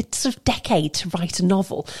to take a sort of decade to write a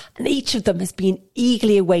novel, and each of them has been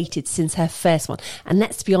eagerly awaited since her first one. And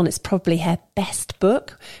let's be honest, probably her best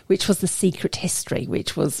book, which was The Secret History,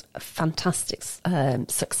 which was a fantastic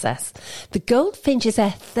success. The Goldfinch is her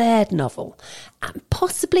third novel, and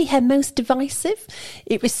possibly her most divisive.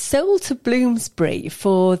 It was sold to Bloomsbury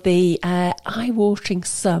for the eye-watering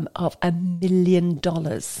sum of $1 million.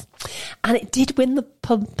 And it did win the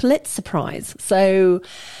Pulitzer Prize. So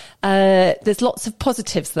there's lots of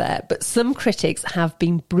positives there, but some critics have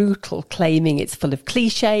been brutal, claiming it's full of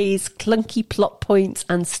cliches, clunky plot points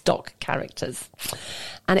and stock characters.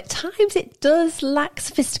 And at times it does lack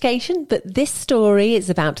sophistication, but this story is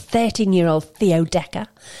about 13-year-old Theo Decker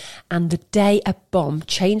and the day a bomb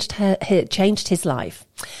changed his life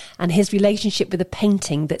and his relationship with a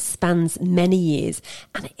painting that spans many years.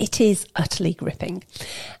 And it is utterly gripping.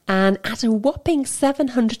 And at a whopping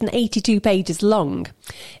 782 pages long,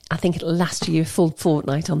 I think it'll last you a full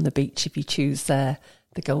fortnight on the beach if you choose The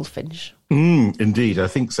Goldfinch. Indeed, I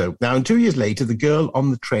think so. Now, and 2 years later, The Girl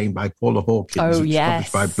on the Train by Paula Hawkins, which was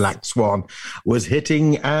published by Black Swan, was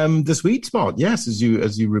hitting the sweet spot. Yes, as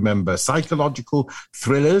you remember, psychological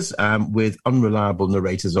thrillers with unreliable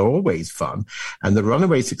narrators are always fun, and the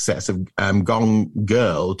runaway success of Gone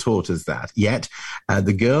Girl taught us that. Yet,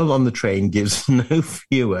 The Girl on the Train gives no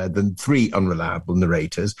fewer than 3 unreliable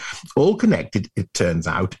narrators, all connected, it turns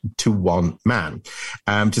out, to one man.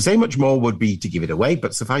 To say much more would be to give it away,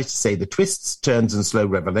 but suffice to say the twists, turns and slow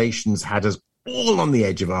revelations had us all on the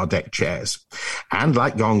edge of our deck chairs. And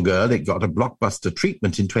like Gone Girl, it got a blockbuster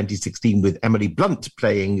treatment in 2016 with Emily Blunt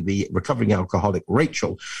playing the recovering alcoholic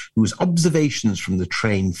Rachel, whose observations from the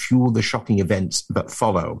train fuel the shocking events that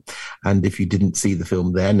follow. And if you didn't see the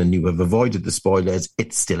film then and you have avoided the spoilers,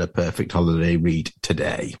 it's still a perfect holiday read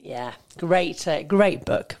today. Yeah, great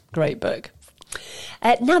book.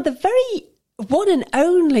 Now, the very one and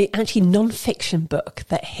only actually non-fiction book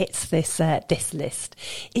that hits this list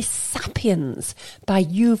is *Sapiens* by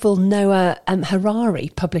Yuval Noah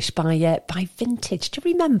Harari, published by Vintage. Do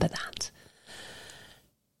you remember that?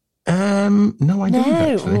 No, I don't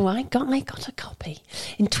actually. Oh, I got a copy.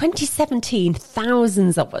 In 2017,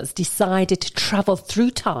 thousands of us decided to travel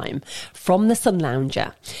through time from the Sun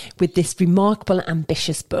Lounger with this remarkable and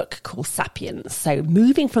ambitious book called *Sapiens*. So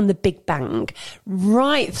moving from the Big Bang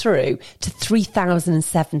right through to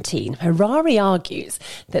 3017, Harari argues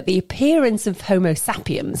that the appearance of Homo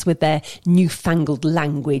sapiens with their newfangled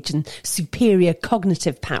language and superior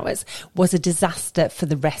cognitive powers was a disaster for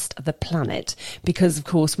the rest of the planet because, of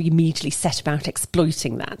course, we immediately set about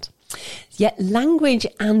exploiting that. Yet language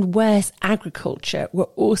and worse, agriculture were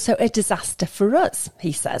also a disaster for us,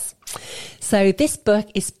 he says. So this book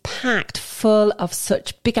is packed full of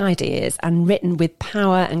such big ideas and written with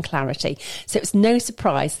power and clarity. So it's no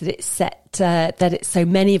surprise that so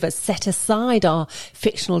many of us set aside our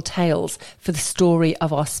fictional tales for the story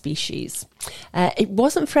of our species. It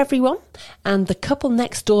wasn't for everyone, and The Couple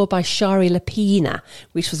Next Door by Shari Lapina,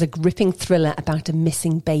 which was a gripping thriller about a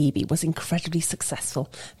missing baby, was incredibly successful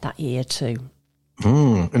that year too.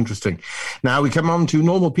 Interesting. Now we come on to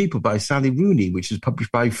Normal People by Sally Rooney, which is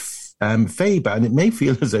published by Faber. And it may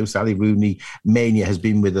feel as though Sally Rooney mania has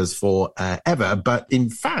been with us for ever, but in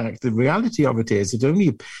fact, the reality of it is it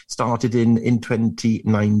only started in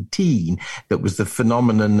 2019. That was the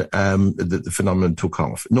phenomenon that the phenomenon took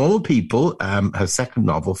off. Normal People, her second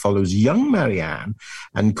novel, follows young Marianne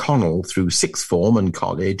and Connell through sixth form and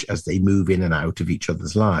college as they move in and out of each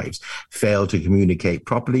other's lives, fail to communicate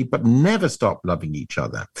properly, but never stop loving each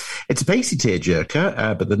other. It's a pacey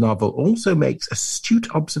tearjerker, but the novel also makes astute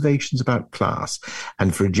observations about class.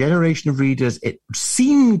 And for a generation of readers, it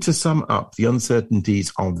seemed to sum up the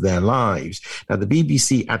uncertainties of their lives. Now, the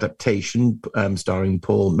BBC adaptation, starring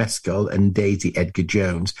Paul Mescal and Daisy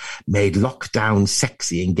Edgar-Jones, made lockdown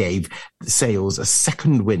sexy and gave sales a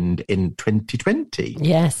second wind in 2020.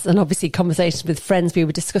 Yes, and obviously conversations with friends we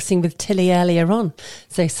were discussing with Tilly earlier on.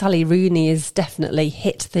 So Sally Rooney has definitely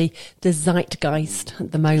hit the zeitgeist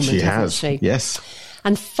at the moment, hasn't she? Yes.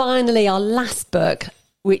 And finally, our last book,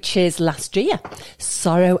 which is last year,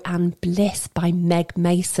 Sorrow and Bliss by Meg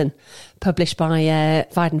Mason, published by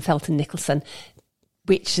Weidenfeld and Nicholson,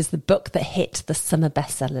 which is the book that hit the summer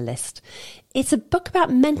bestseller list. It's a book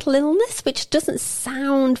about mental illness, which doesn't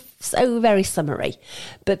sound so very summery.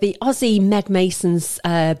 But the Aussie Meg Mason's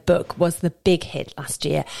book was the big hit last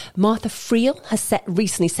year. Martha Friel has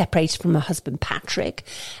recently separated from her husband, Patrick.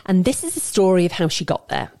 And this is the story of how she got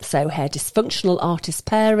there. So her dysfunctional artist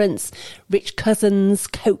parents, rich cousins,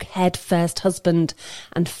 cokehead first husband,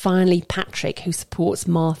 and finally Patrick, who supports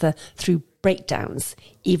Martha through breakdowns,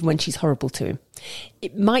 even when she's horrible to him.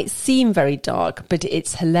 It might seem very dark, but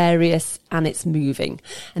it's hilarious and it's moving.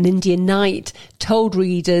 And India Knight told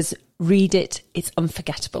readers, read it, it's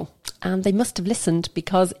unforgettable. And they must have listened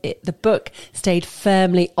because the book stayed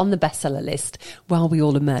firmly on the bestseller list while we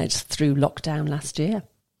all emerged through lockdown last year.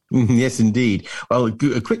 Yes, indeed. Well,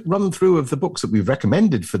 a quick run through of the books that we've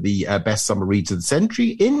recommended for the best summer reads of the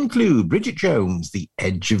century include Bridget Jones, The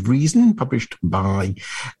Edge of Reason, published by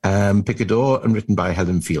Picador and written by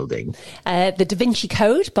Helen Fielding. The Da Vinci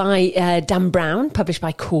Code by Dan Brown, published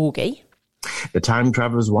by Corgi. The Time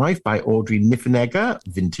Traveller's Wife by Audrey Niffenegger,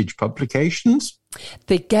 Vintage Publications.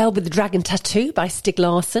 The Girl with the Dragon Tattoo by Stig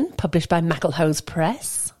Larsson, published by McElhose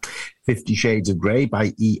Press. 50 Shades of Grey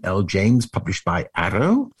by E.L. James, published by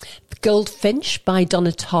Arrow. The Goldfinch by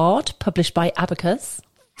Donna Tartt, published by Abacus.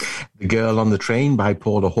 The Girl on the Train by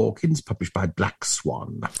Paula Hawkins, published by Black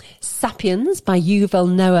Swan. Sapiens by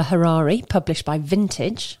Yuval Noah Harari, published by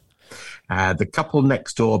Vintage. The Couple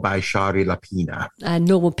Next Door by Shari Lapina.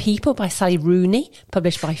 Normal People by Sally Rooney,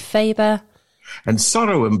 published by Faber. And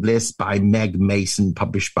Sorrow and Bliss by Meg Mason,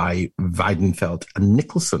 published by Weidenfeld and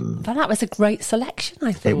Nicholson. But that was a great selection,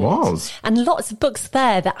 I thought. It was. And lots of books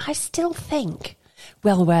there that I still think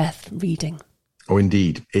well worth reading. Oh,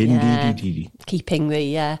 indeed. Indeed. Keeping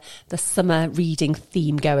the summer reading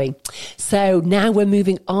theme going. So now we're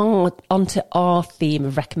moving on to our theme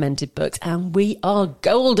of recommended books, and we are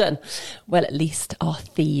golden. Well, at least our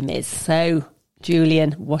theme is. So,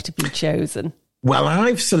 Julian, what have you chosen? Well,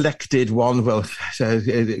 I've selected one,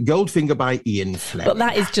 Goldfinger by Ian Fleming. But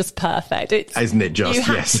that is just perfect. Isn't it just? You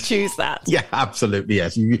had to choose that. Yeah, absolutely,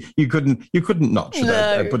 yes. You couldn't not, should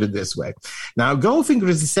I put it this way. Now, Goldfinger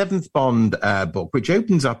is the seventh Bond book, which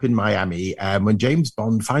opens up in Miami when James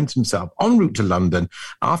Bond finds himself en route to London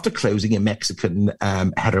after closing a Mexican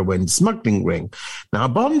heroin smuggling ring. Now,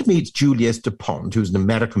 Bond meets Julius Dupont, who's an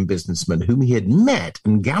American businessman whom he had met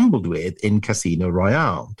and gambled with in Casino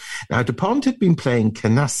Royale. Now, Dupont had been playing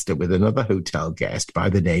canasta with another hotel guest by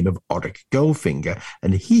the name of Auric Goldfinger,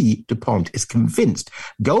 and he, Dupont, is convinced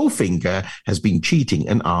Goldfinger has been cheating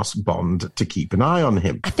and asks Bond to keep an eye on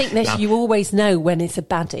him. I think that you always know when it's a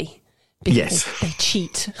baddie. Because yes. They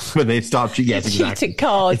cheat. When they start cheating, yes, exactly. Cheat at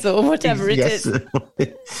cards or whatever it is.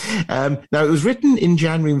 Now, it was written in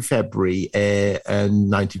January and February in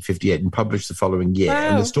 1958 and published the following year. Wow.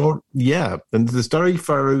 And the story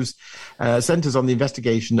centres on the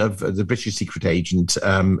investigation of the British secret agent,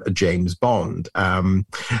 James Bond.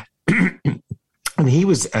 And he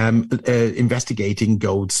was investigating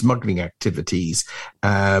gold smuggling activities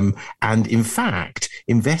and, in fact,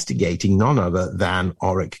 investigating none other than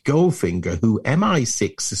Auric Goldfinger, who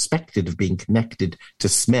MI6 suspected of being connected to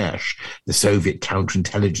Smersh, the Soviet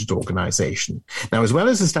counterintelligence organization. Now, as well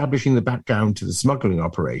as establishing the background to the smuggling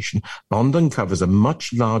operation, Bond uncovers a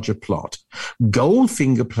much larger plot.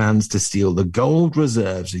 Goldfinger plans to steal the gold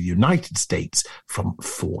reserves of the United States from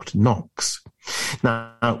Fort Knox.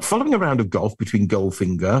 Now, following a round of golf between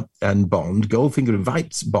Goldfinger and Bond, Goldfinger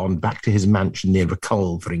invites Bond back to his mansion near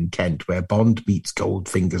Reculver in Kent, where Bond meets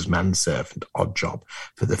Goldfinger's manservant, Oddjob,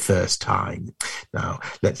 for the first time. Now,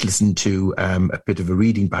 let's listen to a bit of a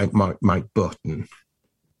reading by Mike Burton.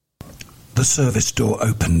 The service door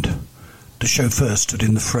opened. The chauffeur stood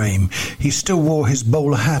in the frame. He still wore his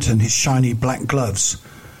bowler hat and his shiny black gloves.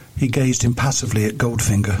 He gazed impassively at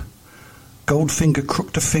Goldfinger. Goldfinger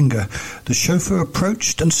crooked a finger. The chauffeur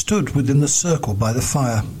approached and stood within the circle by the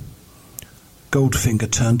fire. Goldfinger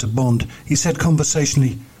turned to Bond. He said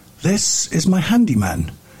conversationally, "This is my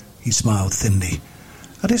handyman." He smiled thinly.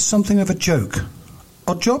 "That is something of a joke.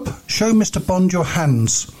 Oddjob, show Mr. Bond your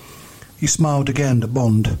hands." He smiled again to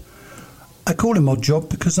Bond. "I call him Oddjob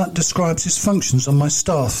because that describes his functions on my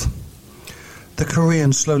staff." The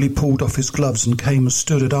Korean slowly pulled off his gloves and came and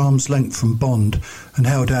stood at arm's length from Bond and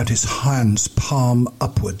held out his hands palm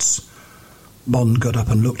upwards. Bond got up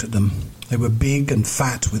and looked at them. They were big and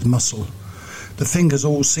fat with muscle. The fingers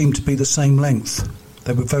all seemed to be the same length.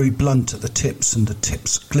 They were very blunt at the tips, and the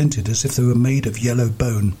tips glinted as if they were made of yellow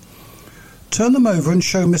bone. "Turn them over and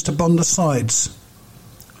show Mr. Bond the sides."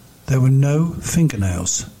 There were no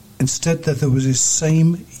fingernails. Instead, there was his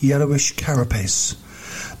same yellowish carapace.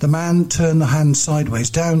 The man turned the hands sideways.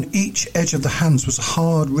 Down each edge of the hands was a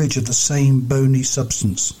hard ridge of the same bony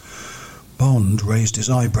substance. Bond raised his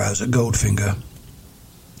eyebrows at Goldfinger.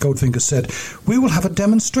 Goldfinger said, "We will have a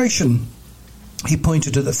demonstration." He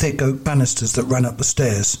pointed at the thick oak banisters that ran up the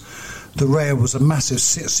stairs. The rail was a massive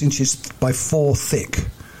 6 inches by 4 thick.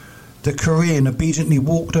 The Korean obediently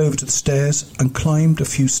walked over to the stairs and climbed a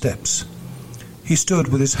few steps. He stood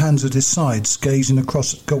with his hands at his sides, gazing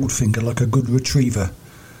across at Goldfinger like a good retriever.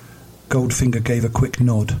 Goldfinger gave a quick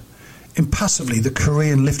nod. Impassively, the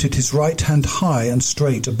Korean lifted his right hand high and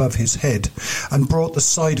straight above his head and brought the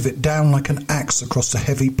side of it down like an axe across the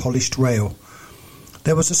heavy polished rail.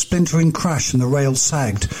 There was a splintering crash and the rail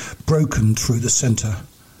sagged, broken through the centre.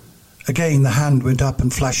 Again the hand went up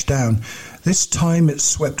and flashed down. This time it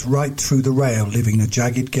swept right through the rail, leaving a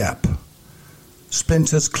jagged gap.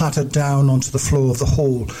 Splinters clattered down onto the floor of the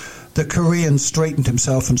hall. The Korean straightened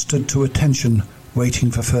himself and stood to attention,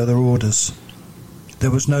 waiting for further orders.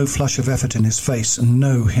 There was no flush of effort in his face and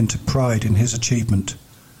no hint of pride in his achievement.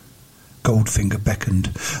 Goldfinger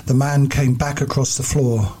beckoned. The man came back across the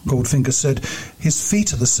floor. Goldfinger said, "His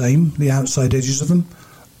feet are the same, the outside edges of them.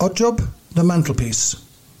 Oddjob, the mantelpiece."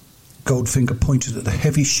 Goldfinger pointed at the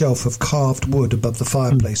heavy shelf of carved wood above the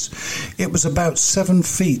fireplace. It was about 7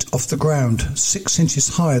 feet off the ground, 6 inches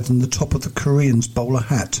higher than the top of the Korean's bowler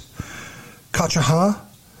hat. "Kachahar?"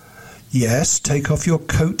 "Yes, take off your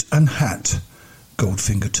coat and hat."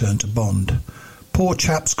 Goldfinger turned to Bond. "Poor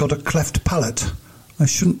chap's got a cleft palate. I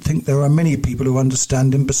shouldn't think there are many people who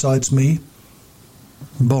understand him besides me."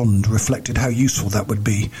 Bond reflected how useful that would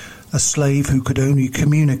be. A slave who could only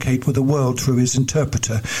communicate with the world through his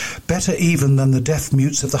interpreter, better even than the deaf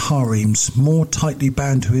mutes of the harems, more tightly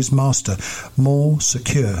bound to his master, more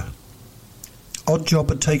secure. Oddjob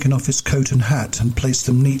had taken off his coat and hat and placed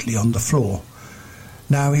them neatly on the floor.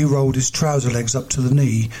 Now he rolled his trouser legs up to the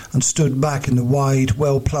knee and stood back in the wide,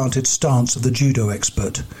 well-planted stance of the judo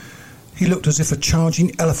expert. He looked as if a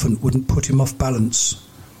charging elephant wouldn't put him off balance.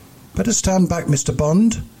 "Better stand back, Mr.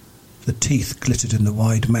 Bond." The teeth glittered in the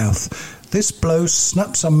wide mouth. "This blow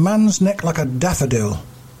snaps a man's neck like a daffodil."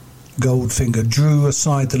 Goldfinger drew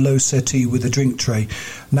aside the low settee with the drink tray.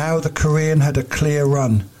 Now the Korean had a clear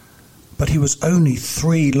run. But he was only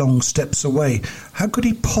 3 long steps away. How could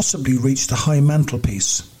he possibly reach the high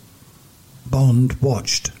mantelpiece? Bond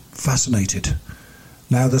watched, fascinated.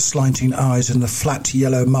 Now the slanting eyes in the flat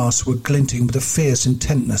yellow mask were glinting with a fierce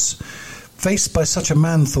intentness. Faced by such a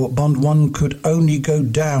man, thought Bond, one could only go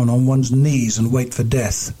down on one's knees and wait for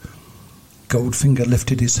death. Goldfinger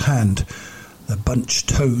lifted his hand. The bunched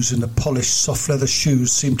toes in the polished soft leather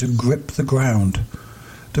shoes seemed to grip the ground.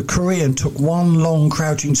 The Korean took one long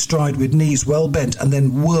crouching stride with knees well bent and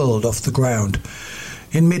then whirled off the ground.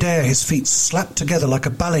 In mid-air, his feet slapped together like a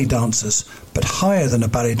ballet dancer's, but higher than a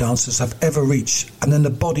ballet dancer's have ever reached, and then the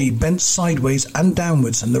body bent sideways and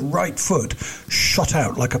downwards, and the right foot shot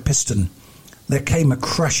out like a piston. There came a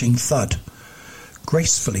crashing thud.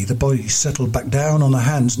 Gracefully, the body settled back down on the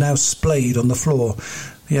hands, now splayed on the floor.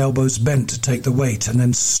 The elbows bent to take the weight, and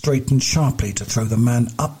then straightened sharply to throw the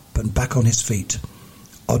man up and back on his feet.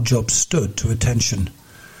 Oddjob stood to attention.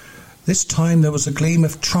 This time there was a gleam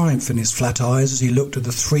of triumph in his flat eyes as he looked at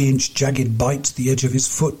the 3-inch jagged bite the edge of his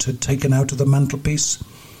foot had taken out of the mantelpiece.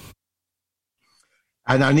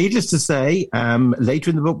 And now, needless to say, later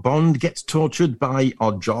in the book, Bond gets tortured by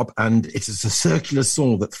Oddjob, and it is a circular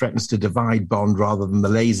saw that threatens to divide Bond rather than the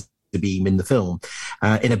laser beam in the film.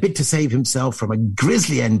 In a bid to save himself from a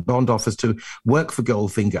grisly end, Bond offers to work for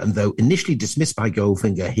Goldfinger, and though initially dismissed by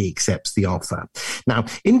Goldfinger, he accepts the offer. Now,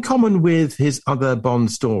 in common with his other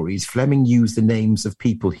Bond stories, Fleming used the names of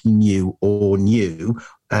people he knew or knew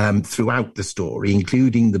throughout the story,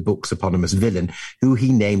 including the book's eponymous villain, who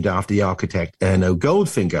he named after the architect Erno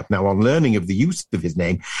Goldfinger. Now, on learning of the use of his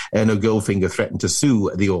name, Erno Goldfinger threatened to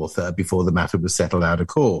sue the author before the matter was settled out of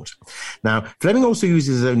court. Now, Fleming also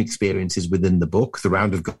uses his own experiences within the book. The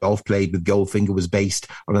round of golf played with Goldfinger was based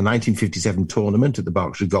on a 1957 tournament at the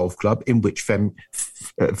Berkshire Golf Club, in which Fleming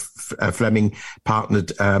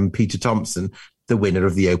partnered Peter Thompson, the winner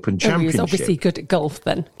of the Open Championship. He was obviously good at golf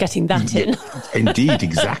then, getting that in. Indeed,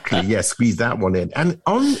 exactly. Yes, squeeze that one in. And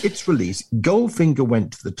on its release, Goldfinger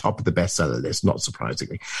went to the top of the bestseller list, not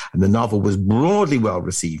surprisingly. And the novel was broadly well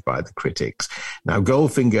received by the critics. Now,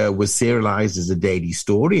 Goldfinger was serialized as a daily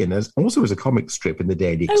story and also as a comic strip in the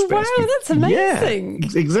Daily Express. Oh, wow, that's amazing.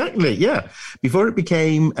 Yeah, exactly, yeah. Before it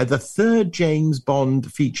became the third James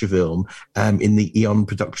Bond feature film in the Eon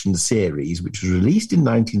Productions series, which was released in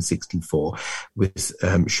 1964, with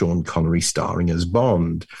Sean Connery starring as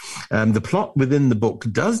Bond. The plot within the book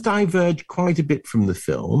does diverge quite a bit from the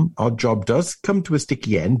film. Oddjob does come to a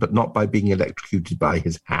sticky end, but not by being electrocuted by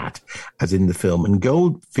his hat, as in the film. And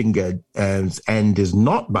Goldfinger's end is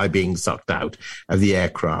not by being sucked out of the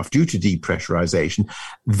aircraft due to depressurization,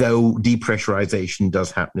 though depressurization does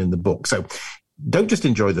happen in the book. So don't just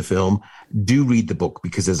enjoy the film, do read the book,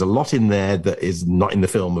 because there's a lot in there that is not in the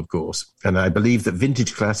film, of course. And I believe that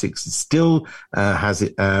Vintage Classics still has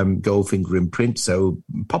it, Goldfinger in print. So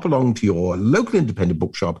pop along to your local independent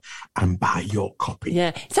bookshop and buy your copy.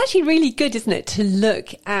 Yeah, it's actually really good, isn't it, to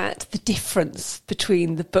look at the difference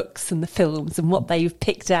between the books and the films and what they've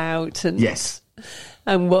picked out, and yes,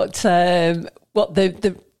 and what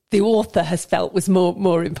the author has felt was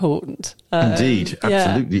more important. Indeed,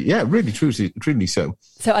 absolutely. Yeah, really, truly so.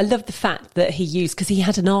 So I love the fact that he used, because he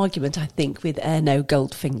had an argument, I think, with Erno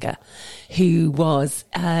Goldfinger, who was,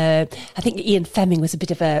 I think Ian Fleming was a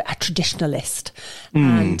bit of a traditionalist,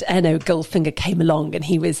 and Erno Goldfinger came along and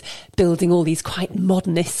he was building all these quite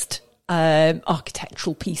modernist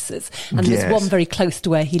architectural pieces, and there's one very close to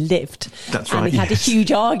where he lived. That's right. And he had a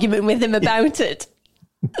huge argument with him about it.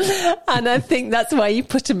 And I think that's why you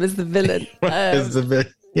put him as the villain. As the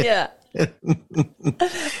villain. Yeah.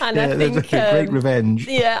 And I think great revenge.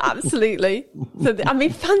 Yeah, absolutely. So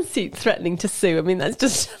fancy threatening to sue. I mean, that's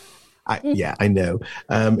just. I know.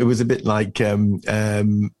 It was a bit like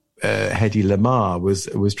Hedy Lamarr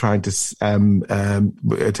was trying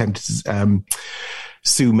to attempt to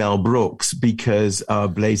sue Mel Brooks because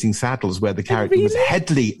of Blazing Saddles, where the character was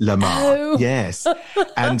Hedley Lamarr. Oh. Yes.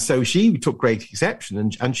 And so she took great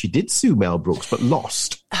exception and she did sue Mel Brooks, but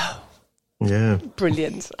lost. Oh. Yeah.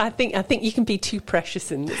 Brilliant. I think you can be too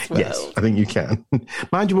precious in this world. Yes, I think you can.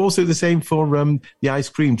 Mind you, also the same for the ice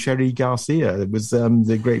cream, Cherry Garcia. It was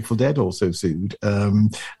the Grateful Dead also sued.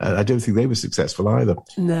 I don't think they were successful either.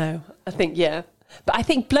 No, I think, yeah. But I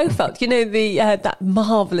think Blofeld, you know, that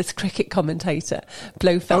marvellous cricket commentator,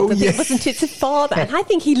 Blofeld, wasn't it his father? And I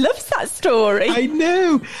think he loves that story. I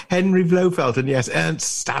know. Henry Blofeld, and yes, and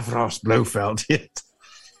Stavros Blofeld. Yes.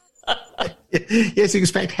 Yes, you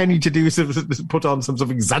expect Henry to put on some sort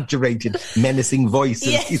of exaggerated, menacing voice.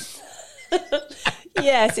 Yes.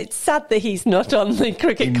 Yes, it's sad that he's not on the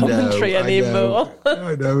cricket commentary anymore.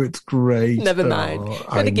 I know, it's great. Never mind.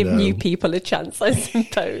 Got to give new people a chance, I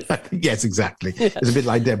suppose. Yes, exactly. Yeah. It's a bit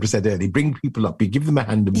like Deborah said earlier. Bring people up. You give them a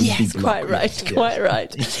hand and bring people up. Yes, quite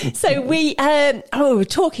right. So we're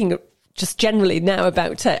talking just generally now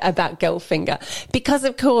about Goldfinger, because,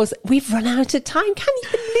 of course, we've run out of time. Can you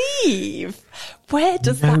believe? Where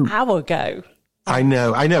does that hour go? I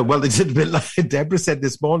know. Well, it's a bit like Deborah said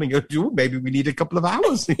this morning, maybe we need a couple of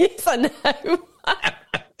hours. Yes, I know.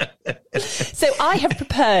 So I have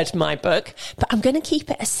prepared my book, but I'm going to keep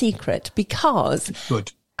it a secret because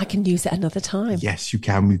I can use it another time. Yes, you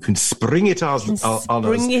can. You can spring it on us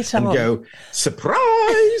and go,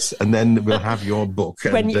 surprise! And then we'll have your book.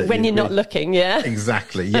 When you're not looking, yeah?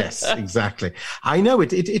 Exactly, yes, exactly. I know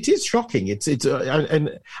it is shocking. I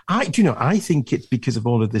think it's because of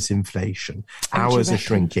all of this inflation. Hours are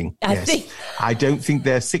shrinking. I don't think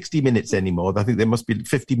they're 60 minutes anymore. I think there must be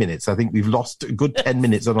 50 minutes. I think we've lost a good 10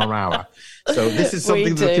 minutes on our hour. So this is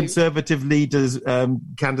something that Conservative leaders,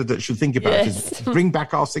 candidates should think about, is bring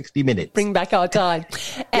back our 60 minutes. Bring back our time.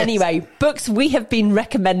 Anyway, books we have been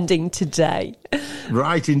recommending today.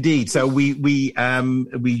 Right, indeed. So we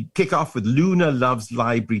kick off with Luna Loves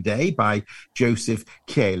Library Day by Joseph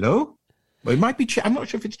Coelho. Well, it might be, I'm not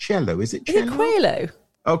sure if it's Cello. Is it Cello? Is it Coelho?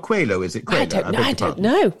 Oh, Coelho, is it Coelho? I don't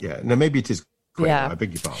know. Yeah, no, maybe it is. Yeah. I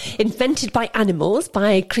beg your pardon. Invented by Animals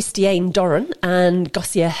by Christiane Doran and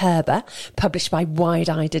Gossier Herber, published by Wide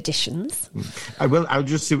Eyed Editions. I'll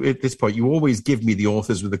just say at this point, you always give me the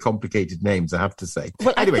authors with the complicated names, I have to say.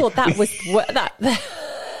 Well, anyway, I thought that was that.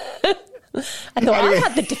 I thought I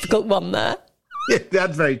had the difficult one there. Yeah,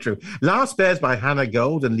 that's very true. Last Bears by Hannah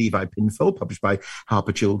Gold and Levi Pinfold, published by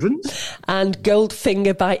Harper Children's. And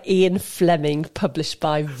Goldfinger by Ian Fleming, published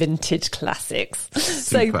by Vintage Classics.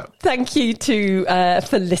 Super. So thank you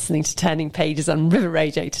for listening to Turning Pages on River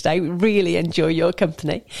Radio today. We really enjoy your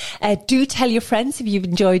company. Do tell your friends if you've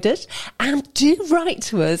enjoyed it, and do write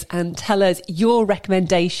to us and tell us your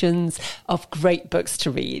recommendations of great books to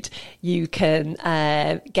read. You can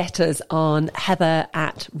get us on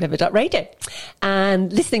heather@river.radio.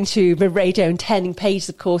 And listening to River Radio and Turning Pages,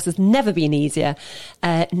 of course, has never been easier.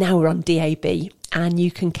 Now we're on DAB, and you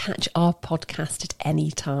can catch our podcast at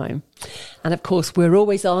any time. And of course, we're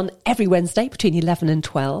always on every Wednesday between 11 and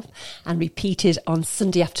 12, and repeated on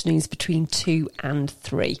Sunday afternoons between 2 and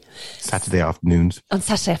 3. Saturday afternoons. On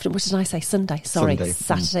Saturday afternoon, what did I say? Sunday. Sorry, Sunday.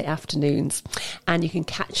 Saturday afternoons. And you can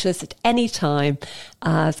catch us at any time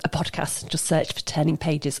as a podcast. Just search for Turning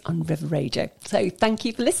Pages on River Radio. So thank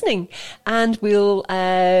you for listening, and we'll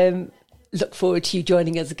look forward to you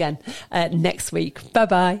joining us again next week.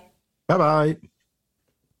 Bye-bye. Bye-bye.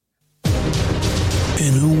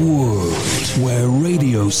 In a world where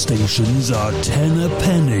radio stations are 10 a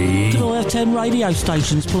penny. Can I have 10 radio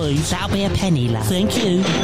stations, please? That'll be a penny, love. Thank you.